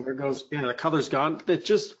gone. Color goes, yeah, the color's gone.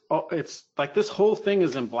 It's like this whole thing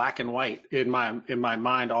is in black and white in my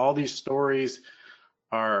mind. All these stories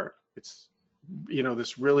are, it's,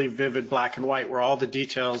 this really vivid black and white where all the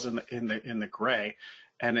details in the gray,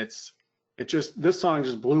 and this song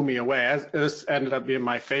just blew me away. This ended up being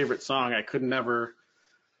my favorite song. I could never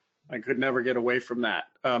get away from that.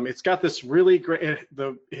 It's got this really great.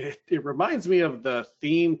 It reminds me of the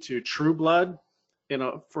theme to True Blood.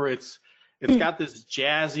 It's got this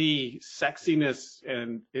jazzy sexiness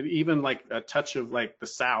and even like a touch of like the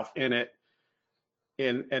South in it,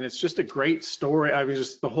 and it's just a great story. I mean,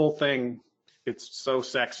 just the whole thing. It's so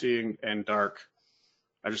sexy and dark.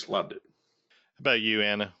 I just loved it. How about you,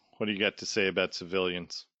 Anna? What do you got to say about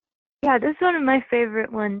Civilians? Yeah, this is one of my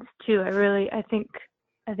favorite ones too. I think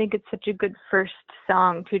it's such a good first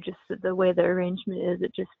song too. Just the way the arrangement is,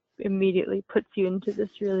 it just immediately puts you into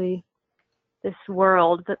this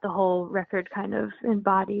world that the whole record kind of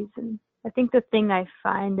embodies. And I think the thing I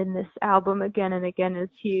find in this album again and again is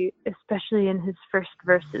he, especially in his first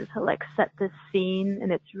verses, he'll like set this scene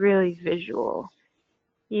and it's really visual.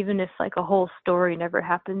 Even if like a whole story never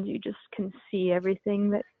happens, you just can see every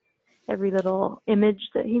little image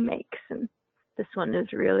that he makes. And this one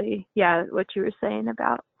is really, yeah, what you were saying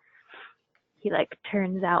about he like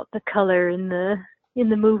turns out the color in the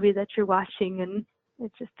movie that you're watching, and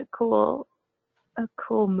it's just a cool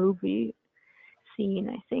movie scene,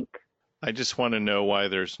 I think. I just want to know why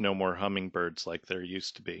there's no more hummingbirds like there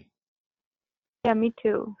used to be. Yeah, me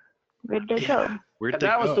too. Where'd they go? Where'd And they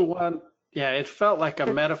that go? was the one. Yeah, it felt like a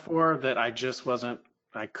metaphor that I just wasn't.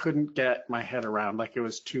 I couldn't get my head around. Like it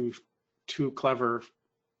was too clever,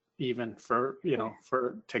 even for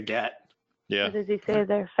for to get. Yeah. What does he say?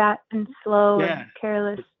 They're fat and slow Yeah. and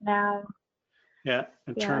careless now. Yeah,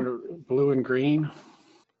 and Yeah. turned blue and green.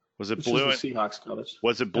 Was it Which blue? is the Seahawks colors.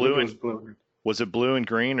 Was it I think blue it and was blue and green. was it blue and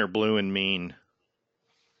green or blue and mean?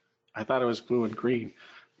 I thought it was blue and green,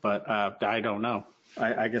 but I don't know.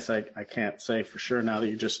 I guess I can't say for sure now that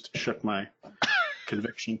you just shook my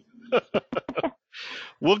conviction.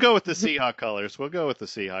 We'll go with the Seahawk colors. We'll go with the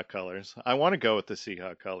Seahawk colors. I want to go with the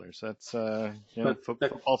Seahawk colors. That's But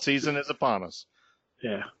football season is upon us.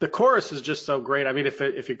 Yeah, the chorus is just so great. I mean,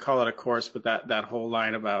 if you call it a chorus, but that whole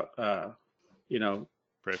line about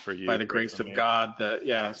Pray for you. by the pray grace for of me. God,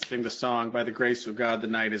 sing the song. By the grace of God, the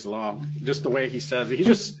night is long. Just the way he says it.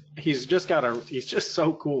 He's just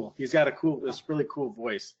so cool. He's got this really cool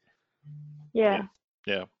voice. Yeah.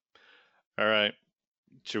 Yeah. All right.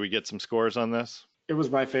 Should we get some scores on this? It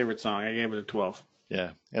was my favorite song. I gave it a 12.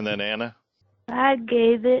 Yeah. And then Anna? I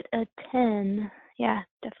gave it a 10. Yeah,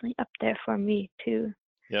 definitely up there for me too.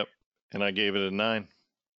 Yep. And I gave it a 9.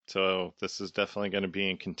 So this is definitely going to be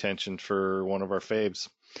in contention for one of our faves.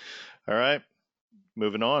 All right.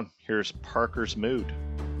 Moving on. Here's Parker's Mood.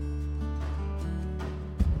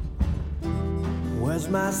 Where's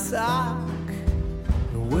my sock?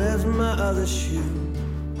 Where's my other shoe?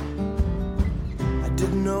 I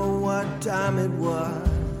didn't know what time it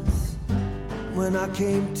was when I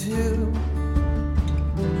came to.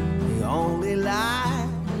 The only light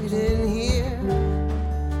in here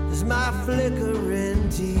is my flickering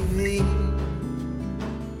TV.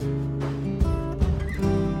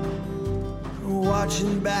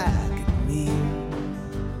 Watching back at me.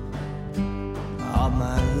 All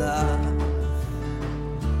my love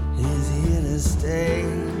is here to stay.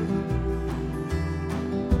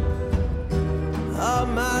 All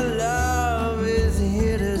my love is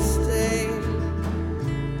here to stay.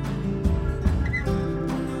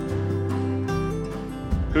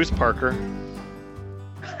 Who's Parker?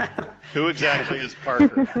 Who exactly is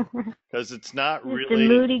Parker? Because it's not He's really a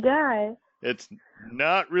moody guy. it's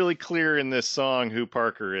not really clear in this song who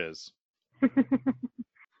Parker is.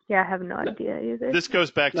 Yeah, I have no idea either. This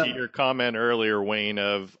goes back to No. your comment earlier, Wayne,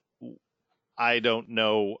 of I don't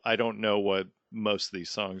know what most of these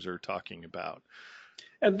songs are talking about.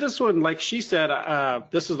 And this one, like she said,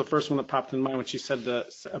 this is the first one that popped in mind when she said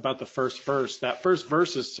about the first verse. That first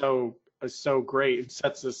verse is so great. It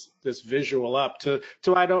sets this visual up to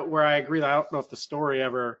where I agree. I don't know if the story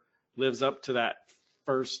ever lives up to that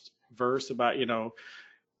first verse about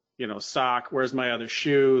sock. Where's my other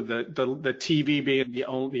shoe? The TV being the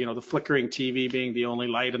only the flickering TV being the only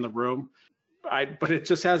light in the room. But it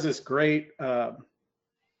just has this great sound,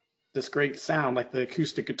 like the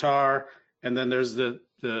acoustic guitar, and then there's the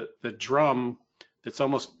drum that's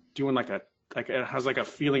almost doing like it has like a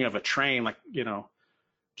feeling of a train, like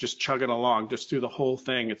just chugging along just through the whole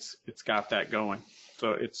thing. It's got that going.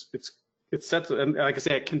 So it sets, and like I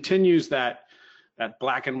say, it continues that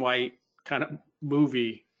black and white kind of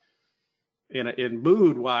movie in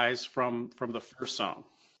mood wise from the first song.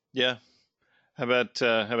 Yeah. How about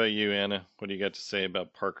you, Anna? What do you got to say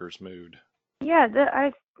about Parker's Mood? Yeah,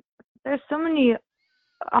 there's so many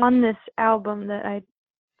on this album that I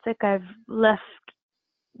think I've left.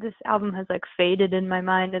 This album has like faded in my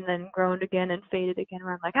mind and then grown again and faded again,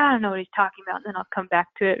 where I'm like, I don't know what he's talking about, and then I'll come back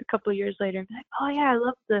to it a couple of years later and be like, oh yeah, I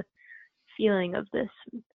love the feeling of this.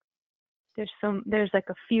 There's like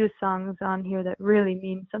a few songs on here that really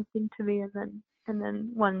mean something to me, and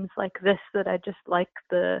then ones like this that I just like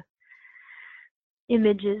the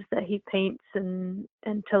images that he paints and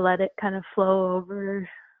to let it kind of flow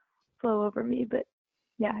over me. But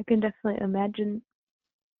yeah, I can definitely imagine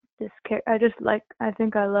this I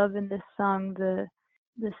think I love in this song the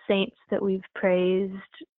saints that we've praised,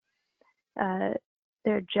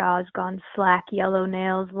 their jaws gone slack, yellow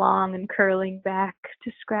nails long and curling back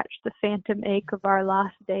to scratch the phantom ache of our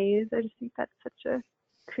lost days. I just think that's such a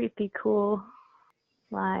creepy, cool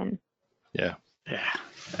line. Yeah. Yeah,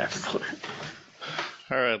 absolutely.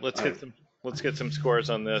 All right, let's get some scores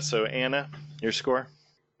on this. So Anna, your score?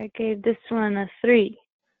 I gave this one a 3.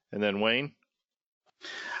 And then Wayne?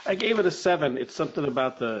 I gave it a 7. It's something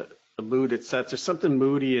about the mood it sets. There's something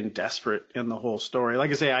moody and desperate in the whole story. Like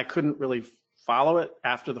I say, I couldn't really follow it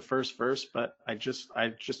after the first verse, but I just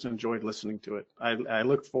enjoyed listening to it. I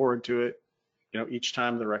look forward to it, each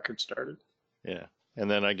time the record started. Yeah. And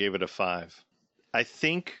then I gave it a 5. I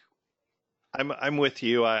think I'm with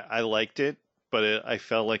you. I liked it. but I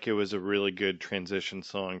felt like it was a really good transition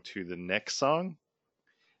song to the next song,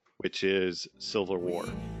 which is Civil War.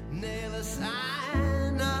 Nail a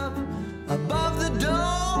sign up above the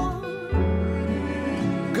door.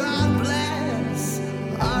 God bless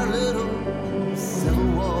our little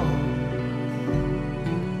Civil War.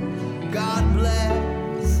 God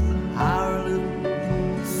bless our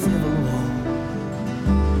little Civil War.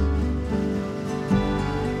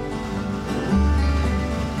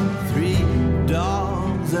 3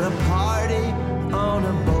 dogs at a party on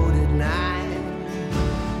a boat at night.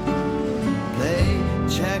 Play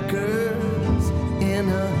checkers in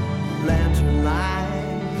a lantern light.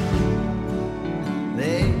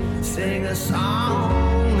 They sing a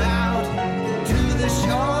song out to the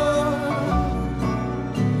shore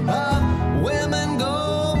of women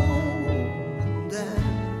golden.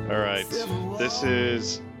 All right,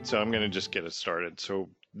 so I'm going to just get it started. So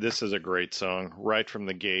this is a great song. Right from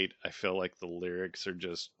the gate, I feel like the lyrics are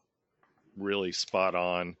just really spot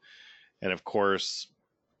on. And of course,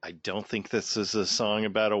 I don't think this is a song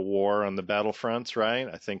about a war on the battlefronts, right?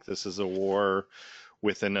 I think this is a war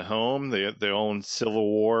within the home, their own civil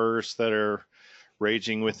wars that are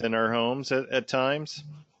raging within our homes at times.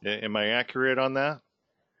 Am I accurate on that?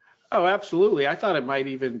 Oh, absolutely. I thought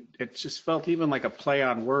it just felt even like a play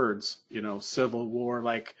on words, Civil War,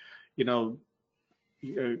 like,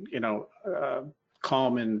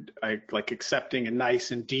 calm and like accepting and nice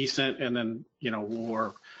and decent, and then,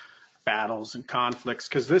 war, battles and conflicts.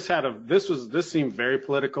 Because this seemed very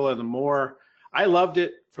political, and the more I loved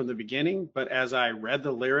it from the beginning, but as I read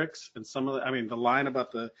the lyrics and the line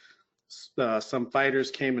about some fighters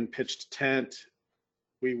came and pitched a tent,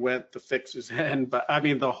 we went the fixer's end. But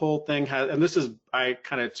the whole thing kind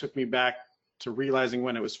of took me back to realizing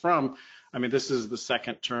when it was from. This is the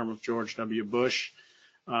second term of George W. Bush.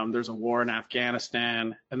 There's a war in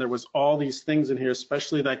Afghanistan, and there was all these things in here,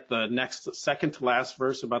 especially like the second to last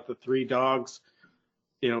verse about the 3 dogs,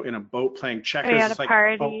 in a boat playing checkers. At a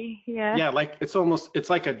party, yeah. Yeah, like it's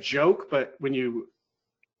like a joke, but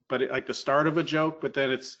like the start of a joke, but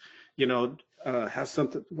then it's, has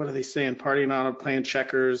something. What are they saying? Partying on it, playing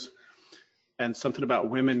checkers, and something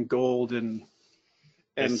about women, gold, and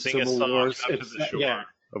civil wars.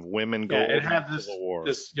 Of women, gold. Yeah, it had this,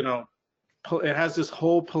 it has this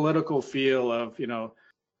whole political feel of,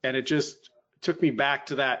 and it just took me back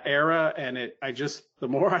to that era. And the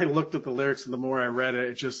more I looked at the lyrics and the more I read it,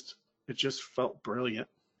 it just felt brilliant.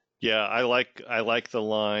 Yeah, I like the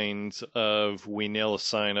lines of "We nail a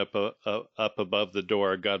sign up above the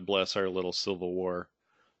door. God bless our little Civil War."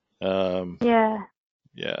 Yeah.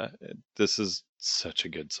 This is such a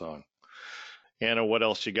good song. Anna, what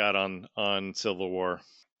else you got on Civil War?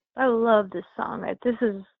 I love this song. This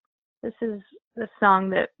is the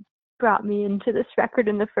song that brought me into this record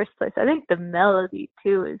in the first place. I think the melody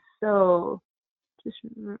too is so, just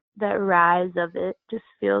that rise of it just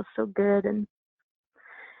feels so good. And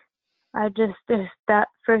there's that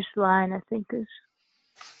first line, I think, is,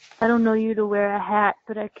 I don't know you to wear a hat,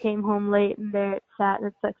 but I came home late and there it sat. And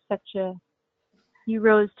it's like you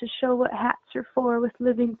rose to show what hats are for with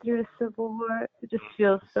living through the Civil War. It just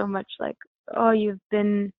feels so much like, you've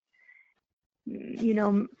been,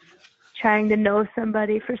 trying to know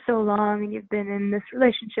somebody for so long, and you've been in this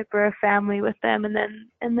relationship or a family with them,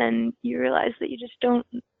 and then you realize that you just don't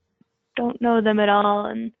know them at all,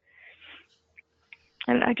 and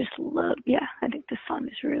I just I think this song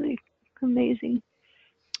is really amazing.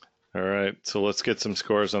 All right, so let's get some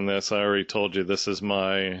scores on this. I already told you this is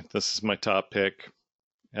my top pick.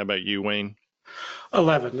 How about you, Wayne?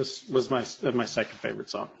 11. This was my second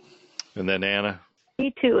favorite song. And then Anna?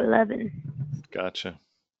 Me too, 11. Gotcha.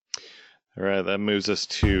 All right, that moves us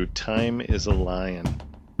to Time is a Lion.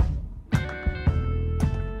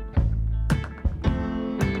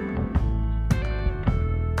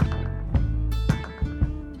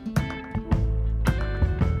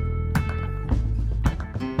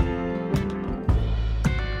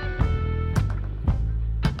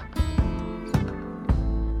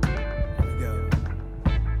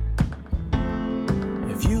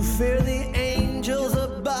 If you fear the angels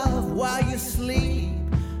above while you sleep,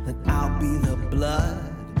 then I'll be the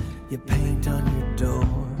blood you paint on your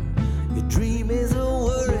door. Your dream is a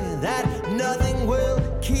worry that nothing will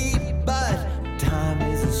keep, but time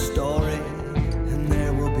is a story and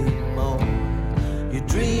there will be more. Your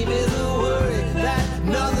dream is a worry that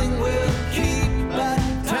nothing will keep, but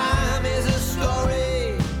time is a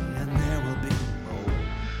story and there will be more.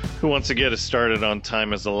 Who wants to get us started on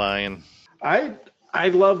Time is a Lion? I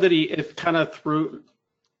love that it kind of threw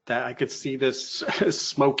that. I could see this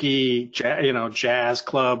smoky, jazz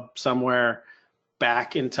club somewhere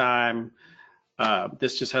back in time.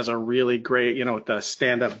 This just has a really great, with the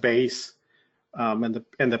stand-up bass, and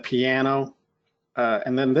the piano.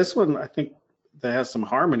 And then this one, I think that has some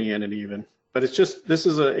harmony in it even. But it's just, this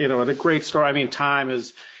is a great story. I mean,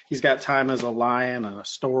 he's got time as a lion and a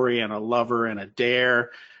story and a lover and a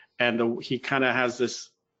dare. And he kind of has this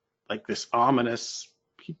ominous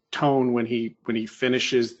tone when he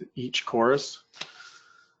finishes each chorus.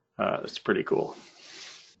 It's pretty cool.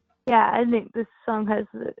 Yeah, I think this song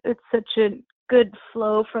it's such a good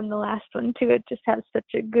flow from the last one too. It just has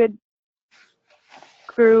such a good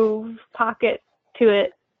groove pocket to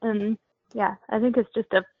it. And yeah, I think it's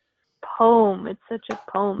just a poem. It's such a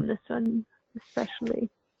poem, this one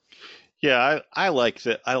especially. Yeah, I like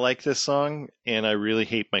that. I like this song, and I really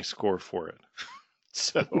hate my score for it.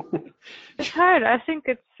 So it's hard. I think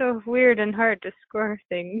it's so weird and hard to score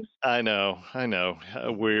things. I know.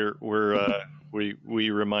 We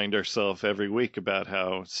remind ourselves every week about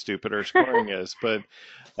how stupid our scoring is, but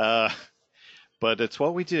it's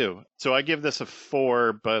what we do. So I give this a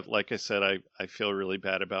 4, but like I said, I feel really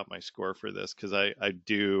bad about my score for this because I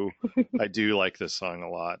do like this song a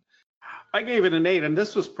lot. I gave it an 8, and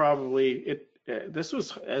this was probably this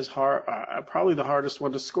was as hard, probably the hardest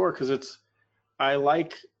one to score because I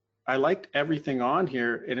liked everything on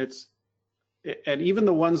here, and even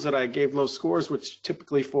the ones that I gave low scores, which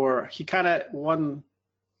typically he kind of one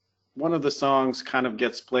of the songs kind of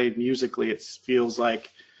gets played musically. It feels like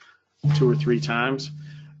 2 or 3 times,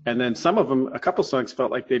 and then some of them, a couple songs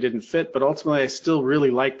felt like they didn't fit, but ultimately I still really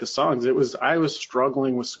liked the songs. I was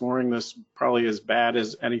struggling with scoring this probably as bad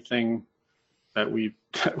as anything that we've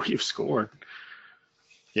scored.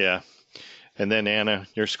 Yeah. And then Anna,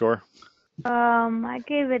 your score? I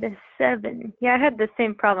gave it a 7. Yeah, I had the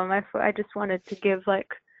same problem. I just wanted to give like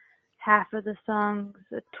half of the songs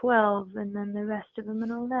a 12 and then the rest of them an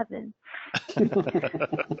 11.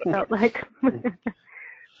 Felt like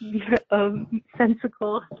a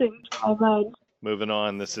sensible thing to my mind. Moving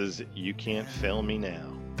on, this is You Can't Fail Me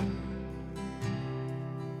Now.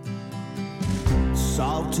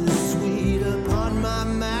 Salt is sweet upon my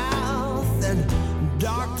mouth, and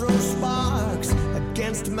dark throw sparks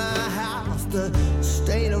against my house. The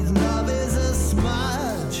stain of love is a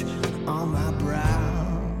smudge on my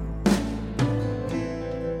brow.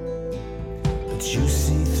 But you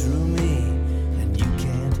see through me, and you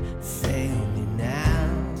can't fail me now.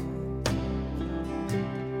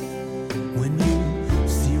 When you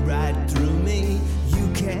see right through me,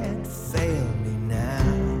 you can't fail me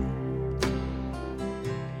now.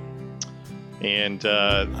 And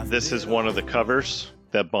this is one of the covers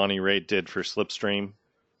that Bonnie Raitt did for Slipstream.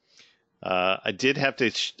 I did have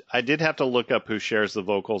to look up who shares the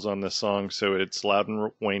vocals on this song, so it's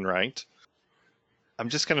Loudon Wainwright. I'm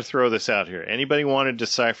just going to throw this out here. Anybody want to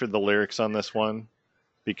decipher the lyrics on this one?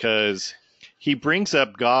 Because he brings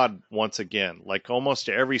up God once again. Like almost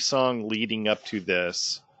every song leading up to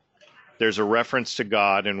this, there's a reference to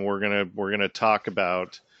God, and we're gonna talk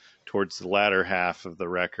about towards the latter half of the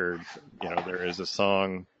record. There is a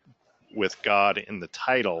song with God in the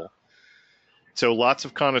title. So lots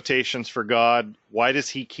of connotations for God. Why does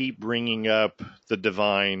he keep bringing up the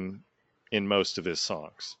divine in most of his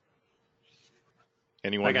songs?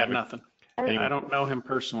 Anyone? I got nothing. Anyone? I don't know him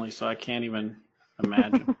personally, so I can't even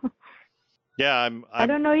imagine. Yeah, I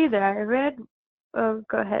don't know either. I read. Oh,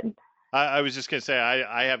 go ahead. I was just gonna say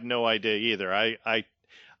I have no idea either.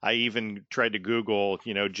 I even tried to Google,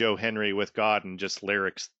 Joe Henry with God, and just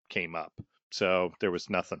lyrics came up. So there was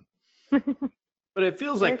nothing. But it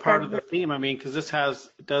feels like part of the theme. I mean, because it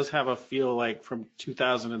does have a feel like from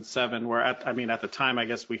 2007, where at the time, I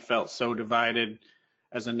guess we felt so divided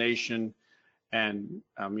as a nation, and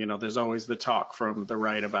there's always the talk from the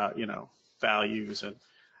right about values, and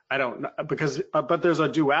I don't know but there's a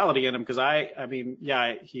duality in him because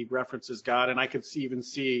he references God, and I could even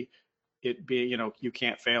see it being you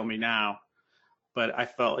can't fail me now, but I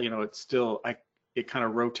felt it's still it kind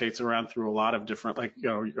of rotates around through a lot of different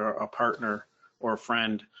you're a partner or a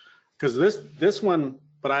friend, because this one,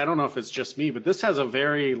 but I don't know if it's just me, but this has a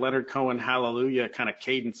very Leonard Cohen Hallelujah kind of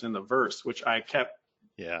cadence in the verse, which I kept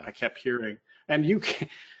hearing, and you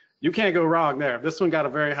can't go wrong there. This one got a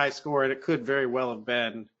very high score, and it could very well have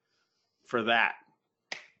been for that.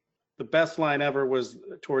 The best line ever was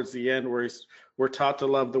towards the end where we're taught to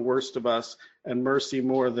love the worst of us and mercy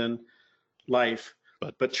more than life,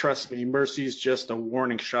 but trust me, mercy's just a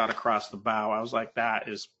warning shot across the bow. I was like, that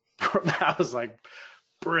was like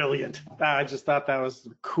brilliant. I just thought that was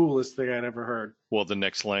the coolest thing I'd ever heard. Well, the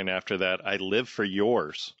next line after that, I live for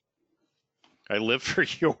yours. I live for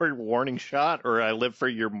your warning shot, or I live for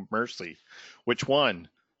your mercy. Which one?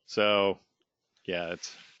 So, yeah,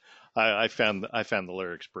 I found the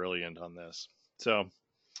lyrics brilliant on this. So,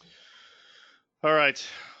 all right,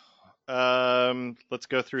 let's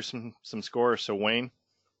go through some scores. So Wayne,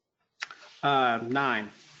 9.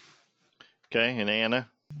 okay, and Anna,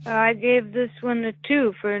 I gave this one a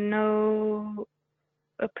 2 for no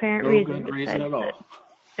apparent No reason. good reason at all.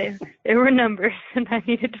 They were numbers, and I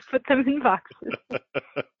needed to put them in boxes.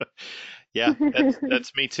 yeah,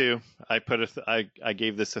 that's me too. I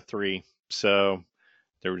gave this a 3. So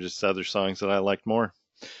there were just other songs that I liked more.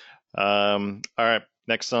 All right,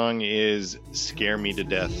 next song is "Scare Me to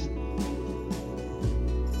Death."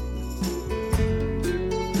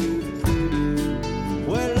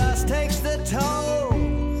 Where lust takes the toll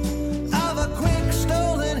of a quick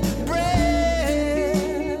stolen breath,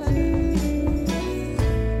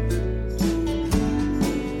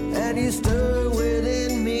 and you stir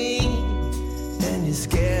within me, and you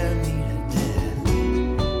scare me to death.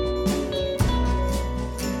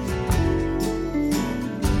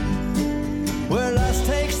 Where lust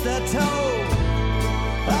takes the toll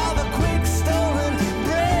of a quick stolen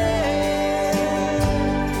breath,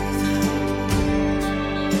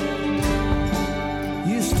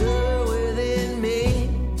 you stir within me,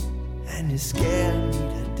 and you scare me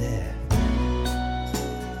to death.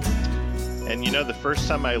 And you know, the first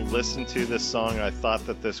time I listened to this song, I thought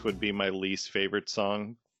that this would be my least favorite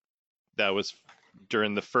song. That was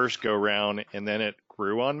during the first go round, and then it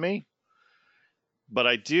grew on me. But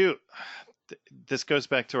I do. This goes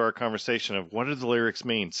back to our conversation of what do the lyrics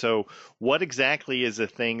mean? So, what exactly is the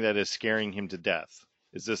thing that is scaring him to death?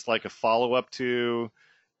 Is this like a follow up to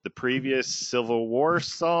the previous Civil War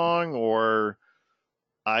song, or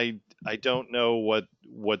I don't know what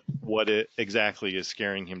it exactly is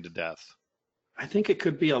scaring him to death. I think it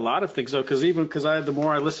could be a lot of things though, because the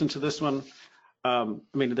more I listen to this one, I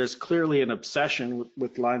mean, there's clearly an obsession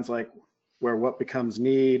with lines like "where what becomes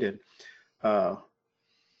need" and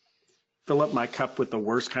 "fill up my cup with the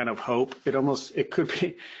worst kind of hope." It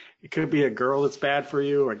could be a girl that's bad for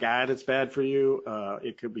you or a guy that's bad for you.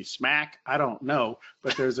 It could be smack. I don't know,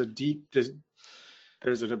 but there's an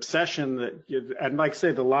obsession and like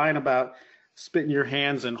say the line about spit in your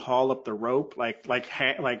hands and haul up the rope, like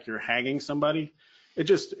you're hanging somebody.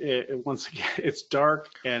 Once again, it's dark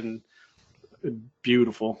and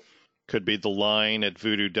beautiful. Could be the line at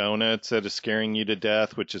Voodoo Donuts that is scaring you to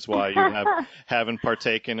death, which is why you haven't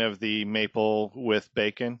partaken of the maple with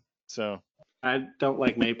bacon. So I don't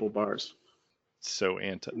like maple bars.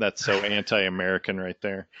 That's so anti-American right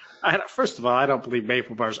there. First of all, I don't believe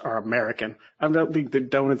maple bars are American. I don't think the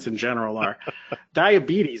donuts in general are.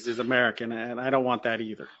 Diabetes is American, and I don't want that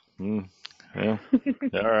either. Yeah.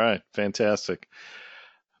 All right. Fantastic.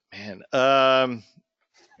 Man. All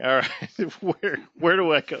right. Where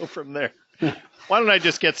do I go from there? Why don't I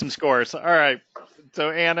just get some scores? All right. So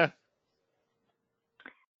Anna.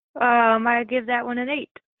 I give that one an 8.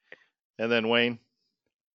 And then Wayne.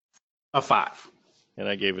 A 5. And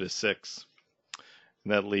I gave it a 6.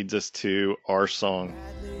 And that leads us to our song.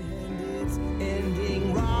 It's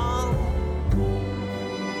ending wrong.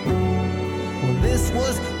 Well, this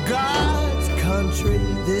was God's country,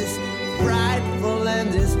 this frightful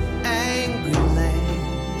and this angry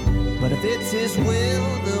land. But if it's His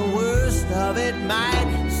will, the worst of it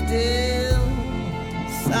might still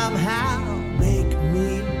somehow make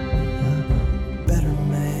me a better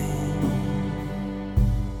man.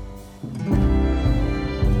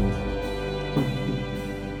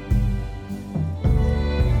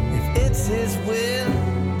 If it's His will,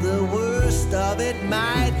 the worst of it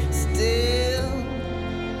might still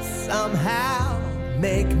somehow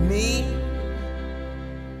make me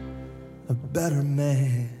a better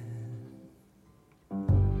man.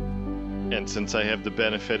 And since I have the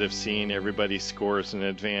benefit of seeing everybody's scores in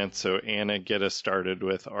advance, so Anna, get us started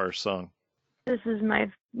with our song. This is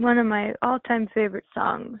one of my all-time favorite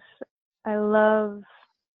songs. I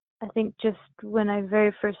think just when I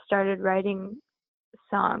very first started writing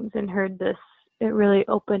songs and heard this, it really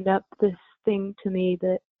opened up this thing to me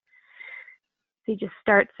that he just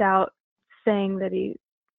starts out saying that he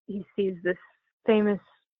sees this famous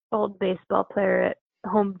old baseball player at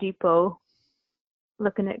Home Depot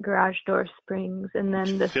looking at garage door springs, and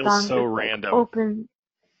then the Feels song so just random. open.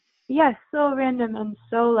 Yes, so random and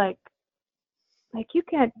so like you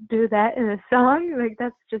can't do that in a song. Like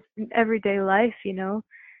that's just in everyday life, you know.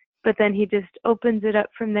 But then he just opens it up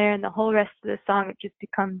from there, and the whole rest of the song it just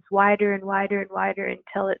becomes wider and wider and wider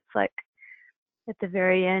until it's like at the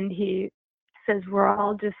very end he says we're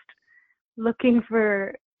all just looking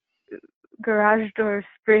for garage door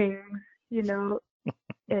springs, you know,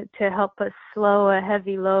 to help us slow a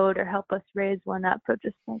heavy load or help us raise one up, or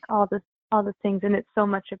just like all the all the things, and it's so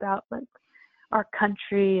much about like our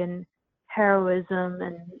country and heroism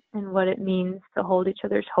and what it means to hold each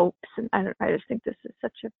other's hopes. And I just think this is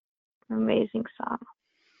such an amazing song.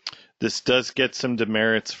 This does get some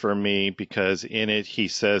demerits for me because in it he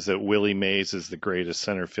says that Willie Mays is the greatest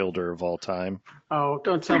center fielder of all time. Oh,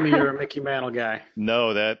 don't tell me you're a Mickey Mantle guy.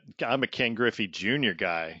 No, that I'm a Ken Griffey Jr.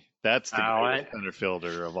 guy. That's the greatest center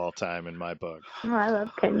fielder of all time in my book. Oh, I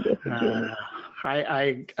love Ken Griffey Jr.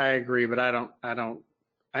 I agree, but I don't.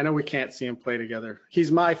 I know we can't see him play together.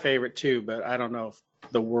 He's my favorite too, but I don't know if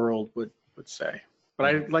the world would say. But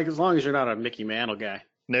I like, as long as you're not a Mickey Mantle guy.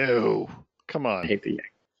 No, come on. I hate the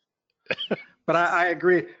But I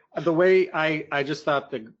agree. The way I just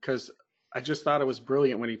thought because I just thought it was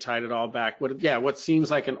brilliant when he tied it all back. What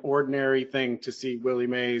seems like an ordinary thing to see Willie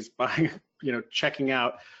Mays buying, checking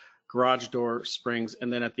out garage door springs,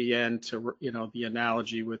 and then at the end to the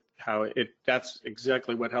analogy with how that's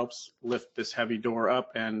exactly what helps lift this heavy door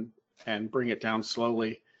up and bring it down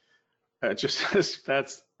slowly. That's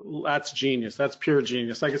genius. That's pure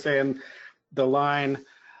genius. Like I say, and the line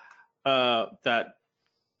that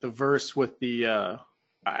the verse with the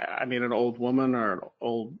an old woman or an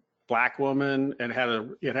old black woman, and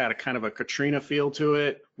it had a kind of a Katrina feel to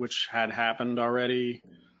it, which had happened already.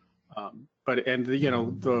 Where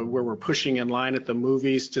we're pushing in line at the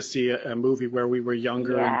movies to see a movie where we were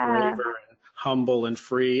younger and braver and humble and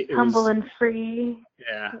free. Free.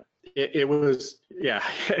 Yeah, it was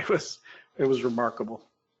remarkable.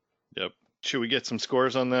 Yep. Should we get some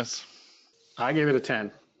scores on this? I gave it a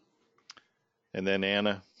 10. And then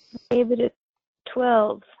Anna? I gave it a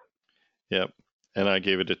 12. Yep. And I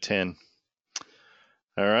gave it a 10.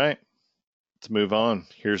 All right. Let's move on.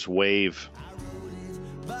 Here's Wave.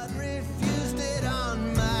 But refused it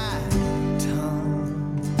on my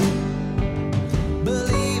tongue,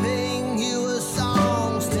 believing you a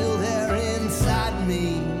song still there inside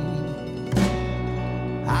me.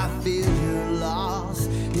 I feel your loss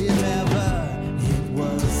if ever it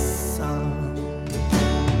was sung.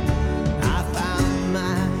 I found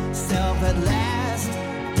myself at last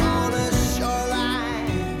on a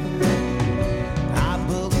shoreline. I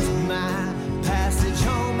booked my passage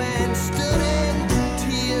home and stood in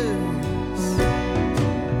tears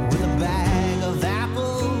with a bag of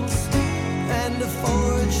apples and a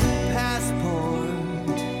forged passport.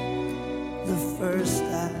 The first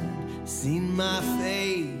I'd seen my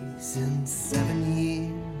face in 7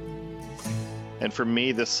 years. And for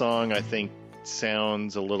me, this song, I think,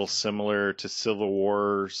 sounds a little similar to Civil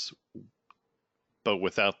Wars, but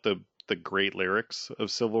without the great lyrics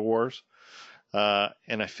of Civil Wars.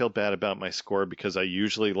 And I feel bad about my score because I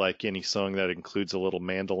usually like any song that includes a little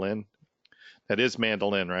mandolin. That is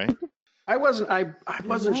mandolin, right? I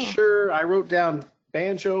wasn't sure. I wrote down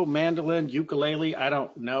banjo, mandolin, ukulele. I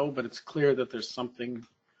don't know, but it's clear that there's something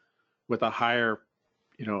with a higher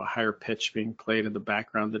pitch being played in the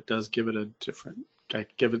background that does give it a different,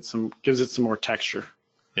 gives it some more texture.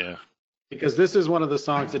 Yeah. Because this is one of the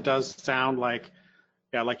songs that does sound like,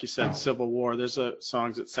 like you said, Civil War. There's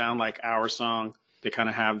songs that sound like our song. They kind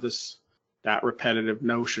of have that repetitive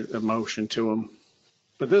emotion to them.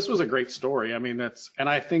 But this was a great story. I mean, and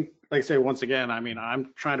I think, like I say, once again, I mean,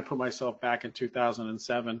 I'm trying to put myself back in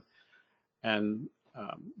 2007. And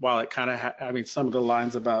while it kind of, some of the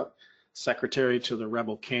lines about secretary to the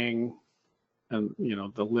rebel king and,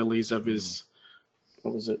 the lilies of his,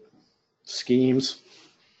 what was it, schemes,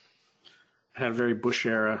 had very Bush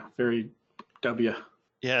era, very W.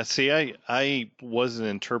 Yeah, see, I wasn't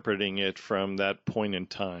interpreting it from that point in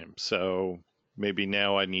time. So maybe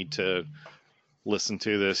now I need to listen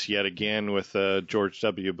to this yet again with George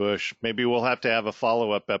W. Bush. Maybe we'll have to have a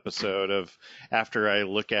follow-up episode of after I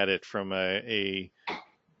look at it from a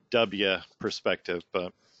W perspective.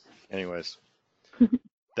 But anyways,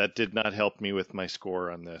 that did not help me with my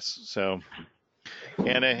score on this. So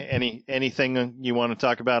Anna, anything you want to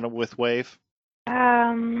talk about with Wave?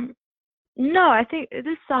 No, I think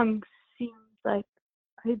this song seems like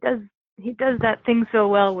he does that thing so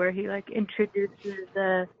well where he like introduces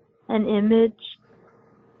an image,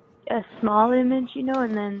 a small image,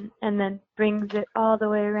 and then brings it all the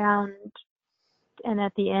way around, and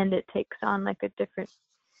at the end it takes on like a different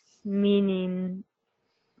meaning.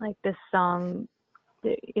 Like this song,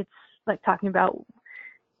 it's like talking about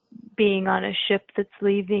being on a ship that's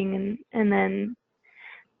leaving and then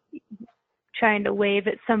trying to wave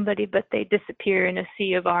at somebody, but they disappear in a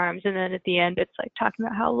sea of arms. And then at the end, it's like talking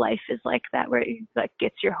about how life is like that, where it like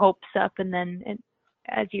gets your hopes up, and then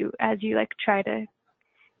as you like try to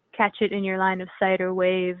catch it in your line of sight or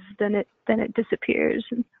wave, then it disappears.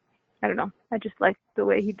 And I don't know. I just like the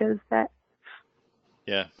way he does that.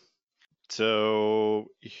 Yeah. So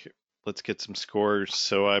let's get some scores.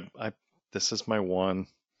 So I this is my one,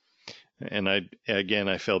 and I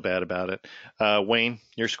feel bad about it. Wayne,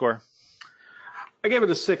 your score? I gave it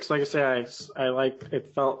a 6. Like I say, I like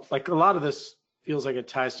it. Felt like a lot of this feels like it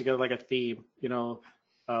ties together like a theme,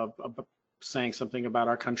 saying something about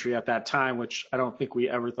our country at that time, which I don't think we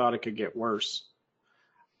ever thought it could get worse.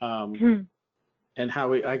 And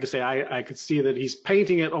how I could say I could see that he's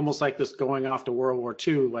painting it almost like this going off to World War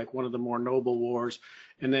II, like one of the more noble wars.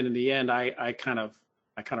 And then in the end, I kind of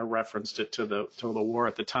referenced it to the war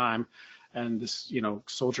at the time. And this,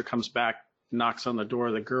 soldier comes back, knocks on the door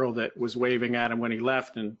of the girl that was waving at him when he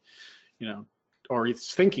left, and or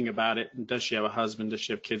he's thinking about it. And does she have a husband? Does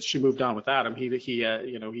she have kids? She moved on without him.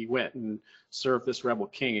 He went and served this rebel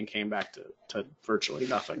king and came back to virtually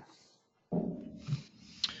nothing.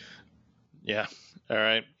 Yeah. All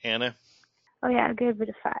right, Anna. Oh yeah, I gave it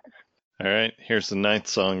a 5. All right, here's the 9th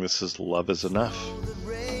song. This is "Love Is Enough." That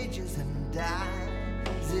rages and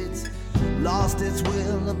dies. It's lost its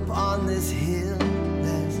will upon this hill.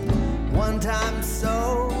 There's one time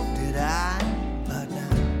so did I, but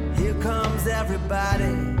now here comes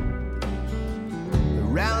everybody, the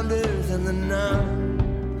rounders and the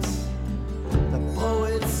nuns, the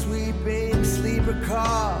poets sweeping sleeper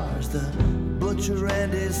cars, the butcher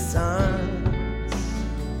and his sons.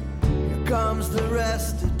 Here comes the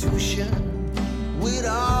restitution, we'd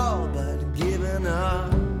all but given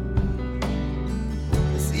up.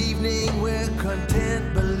 This evening we're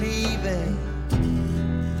content believing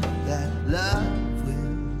that love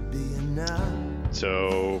will be enough.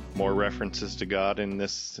 So more references to God in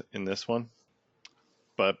this one,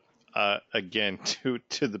 but again,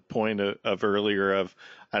 to the point of earlier of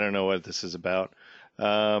I don't know what this is about.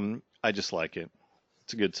 I just like it.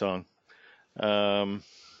 It's a good song.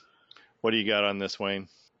 What do you got on this, Wayne?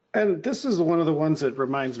 And this is one of the ones that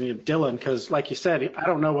reminds me of Dylan, because like you said, I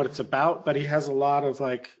don't know what it's about, but he has a lot of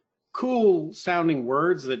like cool sounding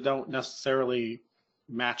words that don't necessarily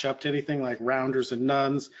match up to anything, like rounders and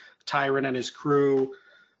nuns, tyrant and his crew,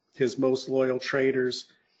 his most loyal traitors.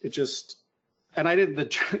 It just, and I did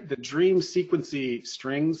the dream sequency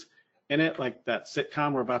strings in it, like that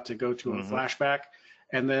sitcom we're about to go to in flashback.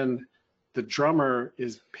 And then the drummer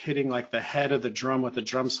is hitting like the head of the drum with a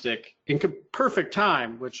drumstick in perfect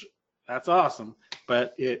time, which that's awesome.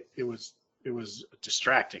 But it was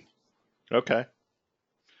distracting. Okay.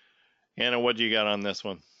 Anna, what do you got on this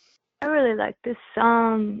one? I really like this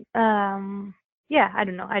song. Yeah, I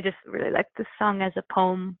don't know. I just really like this song as a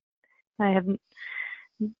poem. I have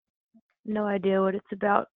no idea what it's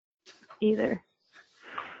about either,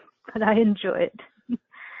 but I enjoy it.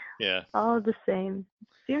 Yeah. All the same.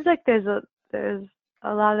 Seems like there's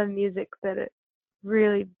a lot of music that it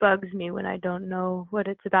really bugs me when I don't know what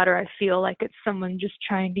it's about, or I feel like it's someone just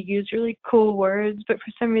trying to use really cool words, but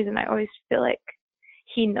for some reason I always feel like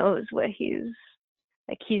he knows what he's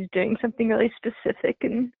doing something really specific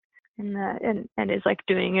and is like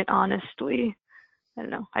doing it honestly. I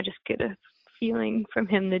don't know. I just get a feeling from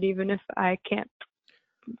him that even if I can't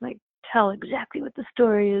like tell exactly what the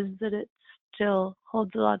story is, that it still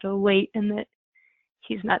holds a lot of weight, and that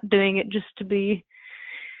he's not doing it just to be,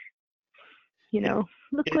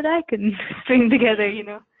 look what I can string together,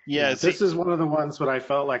 Yeah, this is one of the ones that I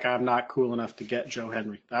felt like I'm not cool enough to get Joe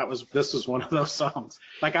Henry. This was one of those songs.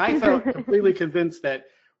 Like I felt completely convinced that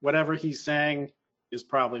whatever he's saying is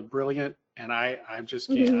probably brilliant, and I just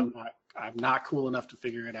can't. I'm not cool enough to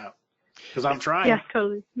figure it out because I'm trying. Yeah,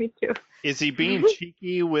 totally. Me too. Is he being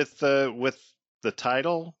cheeky with the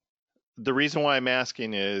title? The reason why I'm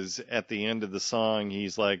asking is at the end of the song,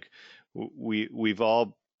 he's like, we've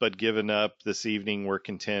all but given up this evening. We're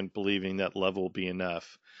content believing that love will be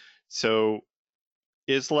enough. So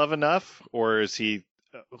is love enough, or is he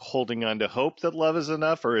holding on to hope that love is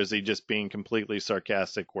enough, or is he just being completely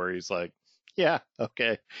sarcastic where he's like, yeah,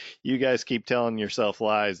 okay, you guys keep telling yourself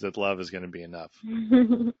lies that love is going to be enough?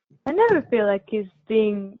 I never feel like he's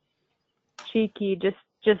being cheeky, just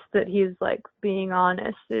that he's like being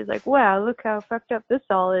honest. He's like, wow, look how fucked up this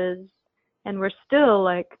all is, and we're still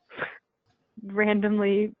like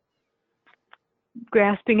randomly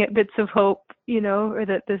grasping at bits of hope, or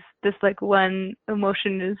that this like one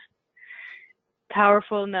emotion is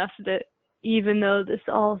powerful enough that even though this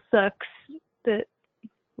all sucks, that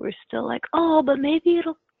we're still like, oh, but maybe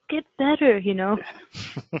it'll get better, Yeah,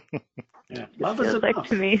 love is feels enough. like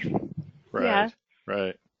to me. Right. Yeah.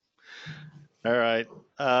 Right. All right.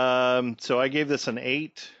 So I gave this an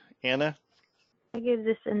 8. Anna? I gave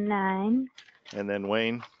this a 9. And then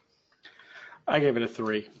Wayne? I gave it a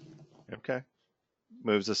 3. Okay.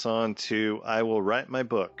 Moves us on to I Will Write My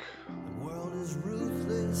Book. The world was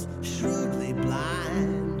ruthless, shrewdly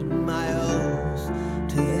blind. My oath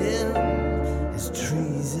to him is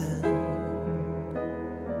treason.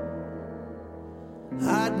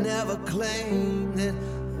 I'd never claim that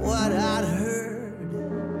what I'd heard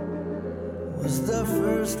was the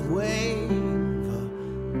first wave or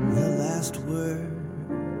the last word.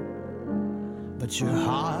 But your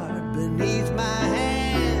heart beneath my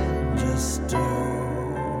hand just stirred,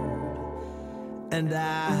 and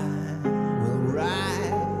I will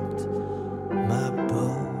write my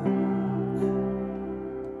book.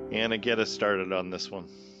 Anna, get us started on this one.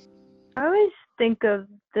 I always think of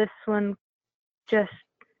this one just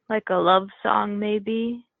like a love song,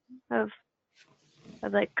 maybe, of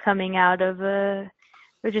like coming out of or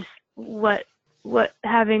just what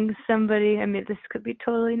having somebody. I mean, this could be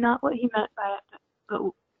totally not what he meant by it, but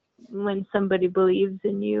when somebody believes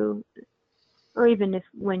in you, or even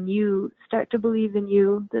when you start to believe in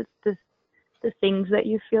you, the things that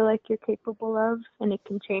you feel like you're capable of, and it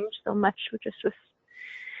can change so much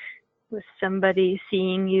with somebody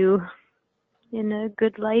seeing you in a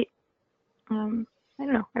good light. I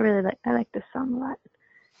don't know. I like this song a lot.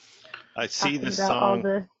 I see Talking this about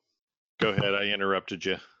song. Go ahead. I interrupted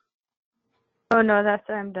you. Oh no,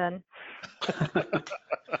 I'm done.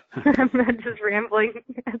 I'm not just rambling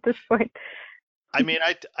at this point. I mean,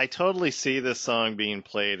 I totally see this song being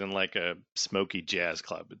played in like a smoky jazz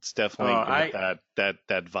club. It's definitely got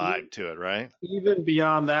that vibe to it, right? Even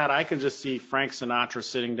beyond that, I can just see Frank Sinatra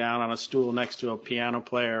sitting down on a stool next to a piano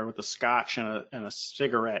player with a scotch and a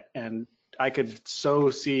cigarette, and I could so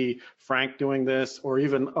see Frank doing this, or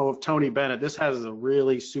even Tony Bennett. This has a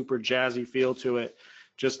really super jazzy feel to it.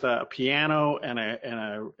 Just a piano and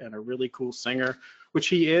a really cool singer, which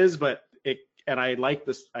he is. But I like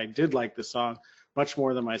this. I did like this song much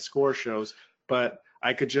more than my score shows. But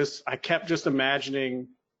I kept just imagining,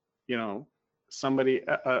 somebody,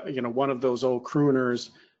 one of those old crooners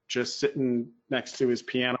just sitting next to his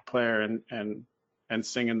piano player and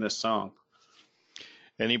singing this song.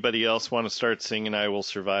 Anybody else want to start singing "I Will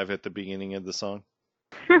Survive" at the beginning of the song?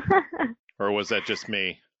 Or was that just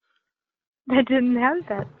me? I didn't have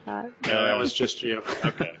that thought. No, that was just you.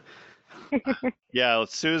 Okay. Yeah,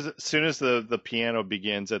 as soon as the piano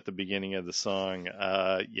begins at the beginning of the song,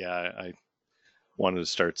 I wanted to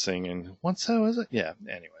start singing. Once I was, yeah.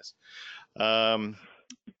 Anyways, how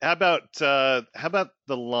about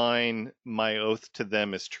the line "My oath to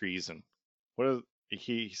them is treason"?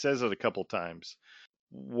 He says it a couple times.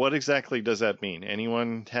 What exactly does that mean?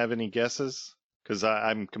 Anyone have any guesses? Because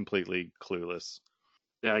I'm completely clueless.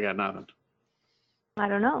 Yeah, I got nothing. I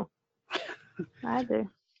don't know either.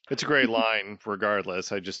 It's a great line,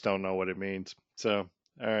 regardless. I just don't know what it means. So,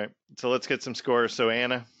 all right. So let's get some scores. So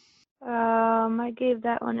Anna. I gave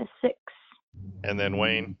that one a 6. And then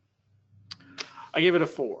Wayne. I gave it a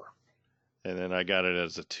 4. And then I got it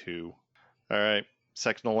as a 2. All right.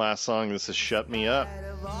 Second to last song. This is "Shut Me Up."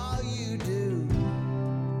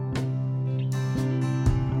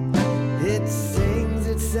 It sings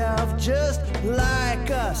itself just like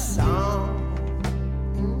a song.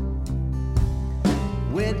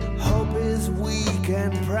 When hope is weak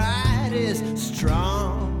and pride is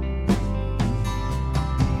strong.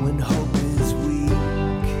 When hope is weak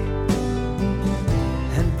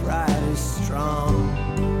and pride is strong,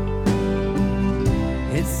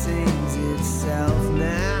 it sings itself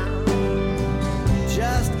now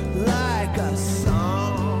just like a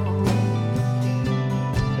song.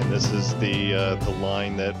 And this is the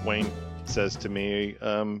line that Wayne says to me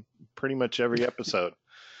pretty much every episode.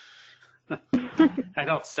 I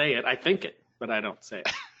don't say it. I think it, but I don't say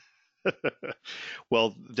it.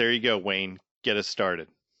 Well, there you go, Wayne. Get us started.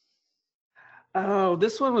 Oh,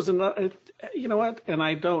 this one was another. You know what? And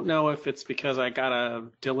I don't know if it's because I got a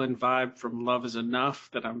Dylan vibe from "Love Is Enough"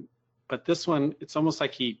 but this one, it's almost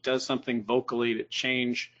like he does something vocally to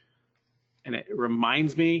change, and it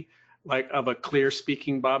reminds me like of a clear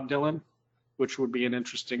speaking Bob Dylan, which would be an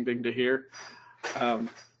interesting thing to hear.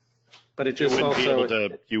 But it just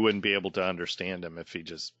you wouldn't be able to understand him if he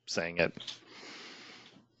just sang it,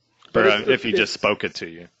 or if he just spoke it to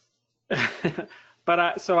you.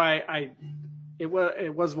 But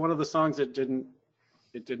it was one of the songs that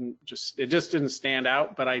just didn't stand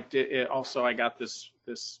out. But I got this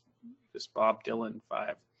Bob Dylan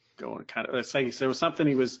vibe going. Kind of, it's like there was something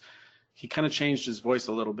he kind of changed his voice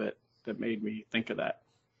a little bit that made me think of that.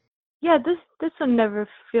 Yeah, this one never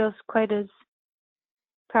feels quite as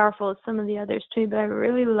powerful as some of the others to me, but I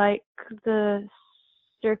really like the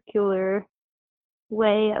circular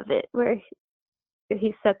way of it, where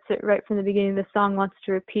he sets it right from the beginning. The song wants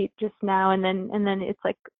to repeat just now, and then it's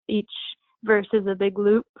like each verse is a big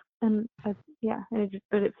loop, and but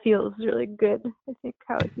it feels really good. I think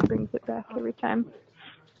how he brings it back every time.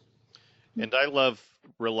 And I love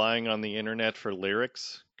relying on the internet for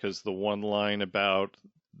lyrics, because the one line about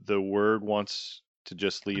the word wants to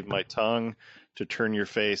just leave my tongue to turn your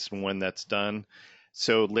face, and when that's done.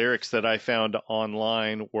 So lyrics that I found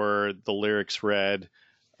online were the lyrics read,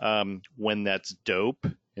 when that's dope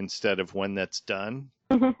instead of when that's done.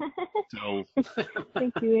 So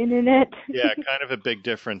Thank you, internet. yeah, kind of a big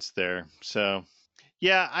difference there. So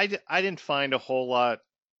yeah, I didn't find a whole lot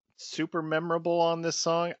super memorable on this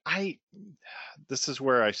song. This is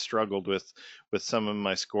where I struggled with some of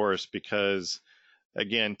my scores, because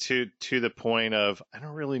again, to the point of, I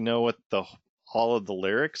don't really know what all of the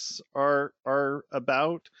lyrics are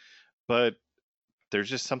about, but there's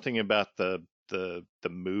just something about the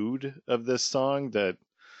mood of this song that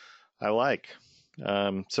I like.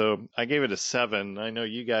 So I gave it a 7. I know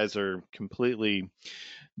you guys are completely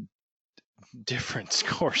different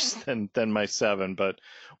scores than my 7, but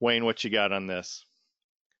Wayne, what you got on this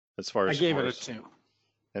as far as I gave scores? it a 2.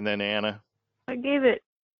 And then Anna? I gave it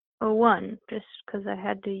a 1 just because I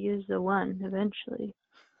had to use the 1 eventually.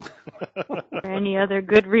 For any other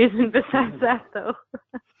good reason besides that, though.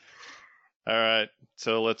 All right,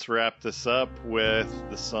 so let's wrap this up with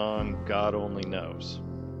the song God Only Knows.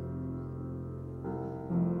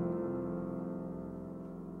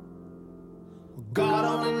 God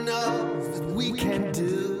only knows that we can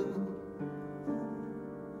do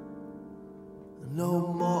no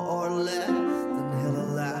more or less than hell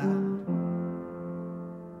allowed.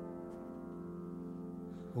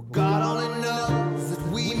 Well, God only knows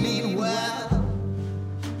that we mean well.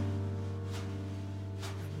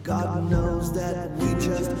 God knows that we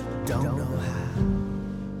just don't know how.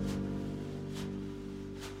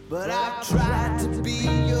 But I've tried to be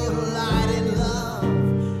your light in love,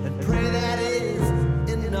 and pray that is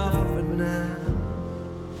enough for now.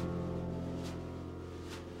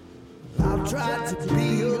 I've tried to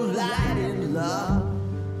be your light in love.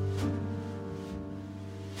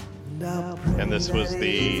 And this was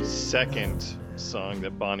the second song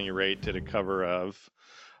that Bonnie Raitt did a cover of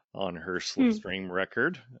on her Slipstream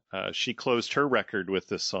record. She closed her record with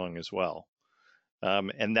this song as well.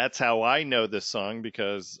 And that's how I know this song,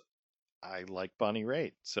 because I like Bonnie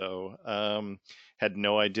Raitt. So had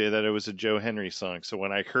no idea that it was a Joe Henry song. So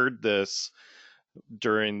when I heard this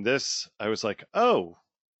during this, I was like, oh,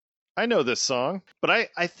 I know this song. But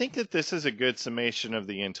I think that this is a good summation of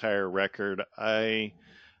the entire record.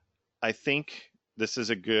 I think this is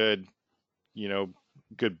a good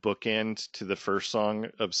bookend to the first song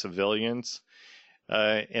of Civilians.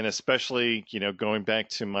 And especially, going back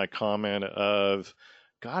to my comment of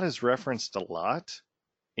God is referenced a lot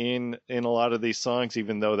in a lot of these songs,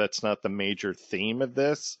 even though that's not the major theme of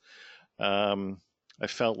this. I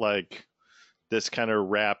felt like this kind of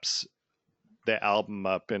wraps the album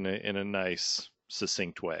up in a nice,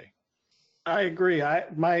 succinct way. I agree.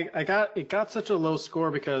 It got such a low score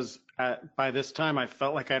because by this time I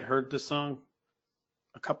felt like I'd heard this song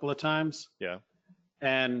a couple of times. Yeah.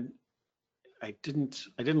 And I didn't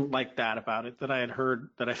like that about it, that I had heard,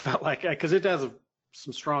 that I felt like, because it has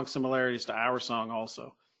some strong similarities to our song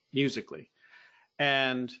also musically.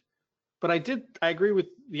 But I agree with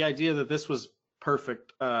the idea that this was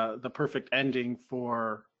perfect, the perfect ending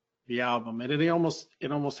for the album. And it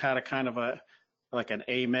almost had a kind of like an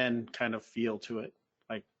amen kind of feel to it.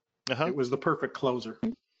 Like it was the perfect closer.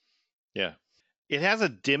 Yeah. It has a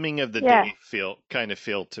dimming of the day feel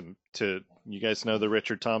to you guys know the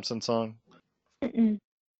Richard Thompson song? Mm-mm.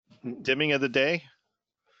 Dimming of the Day?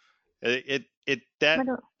 It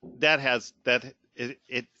has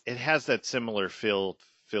that similar feel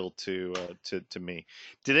to me.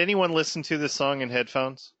 Did anyone listen to this song in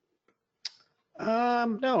headphones?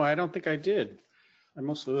 No, I don't think I did. I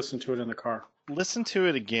mostly listened to it in the car. Listen to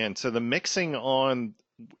it again. So the mixing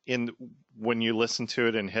when you listen to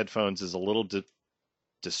it in headphones is a little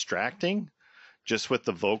distracting, just with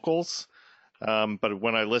the vocals. But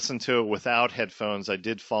when I listened to it without headphones, I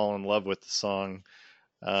did fall in love with the song.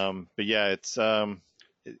 But yeah, it's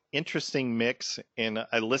interesting mix. And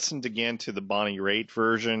I listened again to the Bonnie Raitt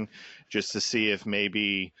version just to see if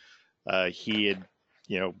maybe he had,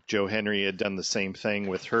 Joe Henry had done the same thing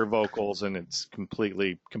with her vocals, and it's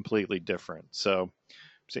completely different. So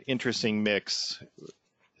it's an interesting mix.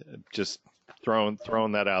 Just throwing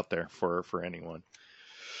that out there for anyone.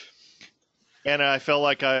 And I felt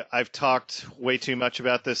like I've talked way too much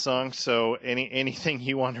about this song. So anything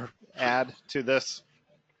you want to add to this?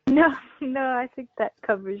 No, I think that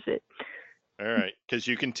covers it. All right, because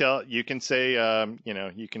you can say,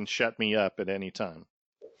 you can shut me up at any time.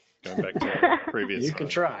 going back to the previous You can song.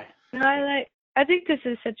 try. No, I think this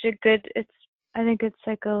is such a good. I think it's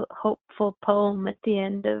like a hopeful poem at the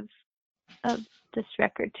end of this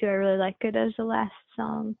record too. I really like it as a last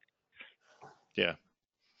song. Yeah.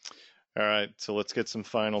 All right, so let's get some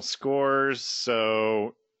final scores.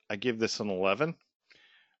 So I give this an 11.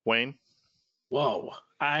 Wayne? Whoa.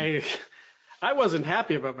 I wasn't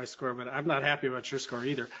happy about my score, but I'm not happy about your score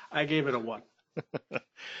either. I gave it a 1.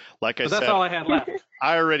 Like I But said, that's all I had left.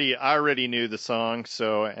 I already knew the song,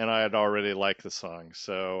 and I had already liked the song,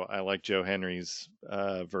 so I like Joe Henry's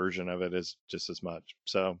version of it just as much.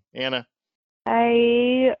 So Anna,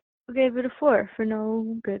 I gave it a 4 for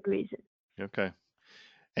no good reason. okay,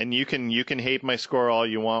 and you can hate my score all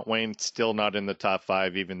you want, Wayne. It's still not in the top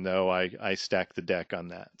 5, even though I stacked the deck on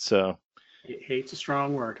that. So Hate's a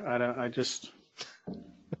strong word. I just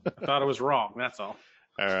thought it was wrong. That's all.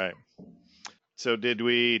 all right. So did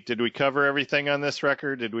we cover everything on this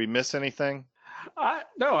record? Did we miss anything? I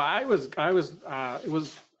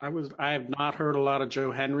have not heard a lot of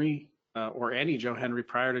Joe Henry or any Joe Henry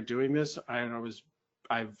prior to doing this. I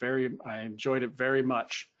enjoyed it very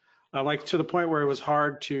much. Like to the point where it was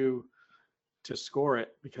hard to score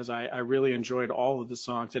it because I really enjoyed all of the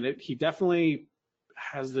songs, and he definitely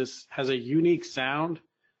has a unique sound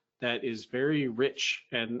that is very rich,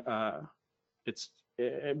 and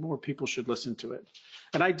more people should listen to it.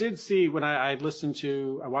 And I did see when I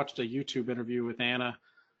watched a YouTube interview with Anna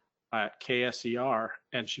at KSER,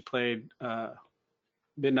 and she played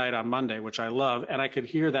Midnight on Monday, which I love, and I could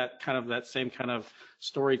hear that same kind of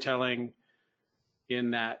storytelling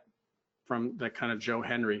in that from that kind of Joe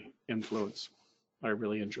Henry influence. I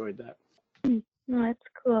really enjoyed that. No, that's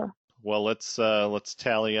cool. Well, let's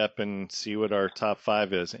tally up and see what our top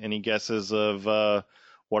 5 is. Any guesses of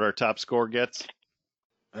what our top score gets?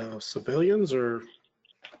 Civilians or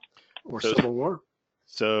Civil War?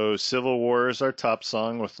 So Civil War is our top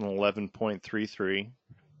song with an 11.33.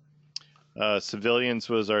 Civilians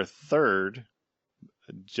was our third,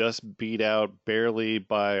 just beat out barely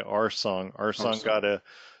by Our Song. Our Song got a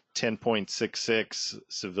 10.66.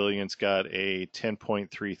 Civilians got a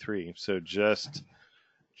 10.33. So just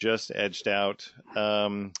edged out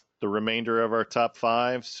the remainder of our top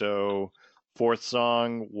 5. So fourth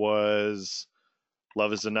song was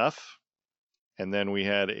Love Is Enough. And then we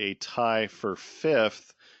had a tie for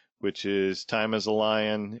fifth, which is Time as a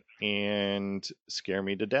Lion and Scare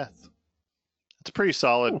Me to Death. It's a pretty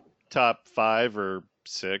solid top 5 or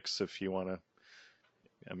 6 if you want to.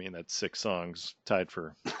 I mean, that's 6 songs tied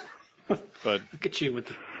for. But look at you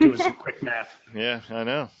with doing some quick math. Yeah, I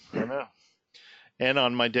know. And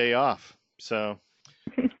on my day off. So,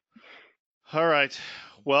 all right.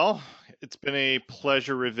 Well, it's been a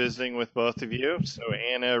pleasure revisiting with both of you. So,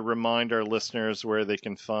 Anna, remind our listeners where they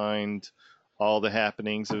can find all the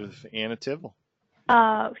happenings of Anna Tivel.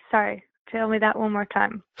 Sorry. Tell me that one more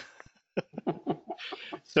time.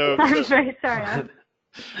 So I'm very sorry.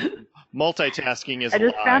 Multitasking is I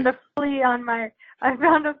just a lie. found a flea on my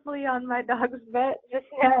dog's vet just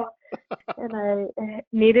now, and I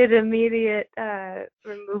needed immediate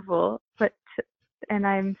removal. And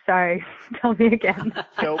I'm sorry. Tell me again.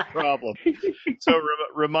 No problem. So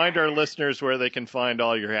remind our listeners where they can find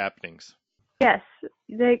all your happenings. Yes,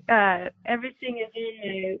 everything is in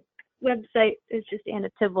the website. It's just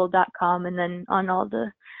annativel.com, and then on all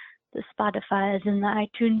the Spotify's and the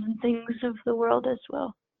iTunes and things of the world as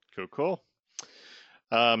well. Cool.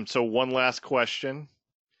 So one last question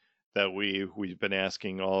that we've been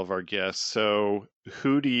asking all of our guests. So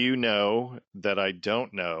who do you know that I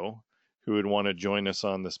don't know who would want to join us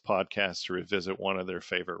on this podcast to revisit one of their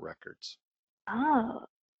favorite records? Oh,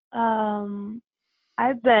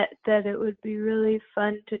 I bet that it would be really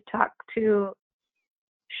fun to talk to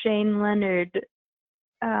Shane Leonard,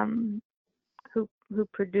 who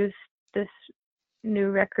produced this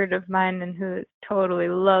new record of mine and who totally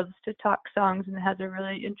loves to talk songs and has a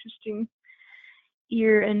really interesting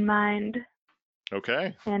ear and mind.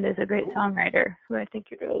 Okay. And is a great songwriter who I think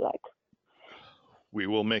you'd really like. We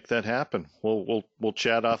will make that happen. We'll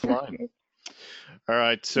chat offline. All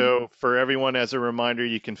right. So for everyone, as a reminder,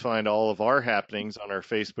 you can find all of our happenings on our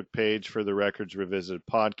Facebook page for the Records Revisited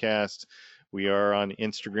podcast. We are on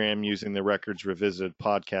Instagram using the Records Revisited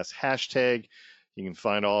podcast hashtag. You can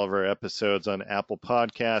find all of our episodes on Apple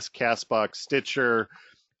Podcasts, CastBox, Stitcher,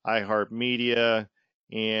 iHeartMedia,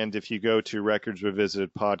 and if you go to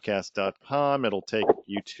recordsrevisitedpodcast.com, it'll take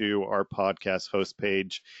you to our podcast host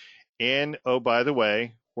page. And, oh, by the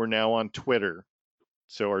way, we're now on Twitter.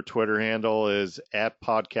 So our Twitter handle is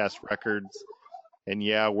 @podcastrecords. And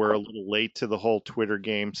yeah, we're a little late to the whole Twitter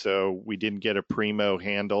game, so we didn't get a primo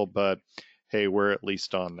handle, but hey, we're at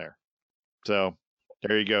least on there. So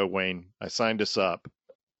there you go, Wayne. I signed us up.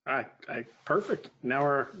 Perfect.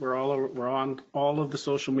 Now we're on all of the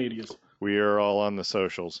social medias. We are all on the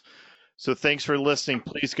socials. So thanks for listening.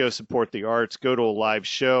 Please go support the arts. Go to a live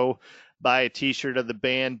show. Buy a t-shirt of the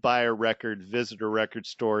band. Buy a record. Visit a record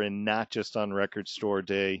store. And not just on Record Store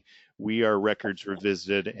Day. We are Records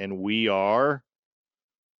Revisited. And we are...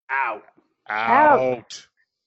 Out. Out.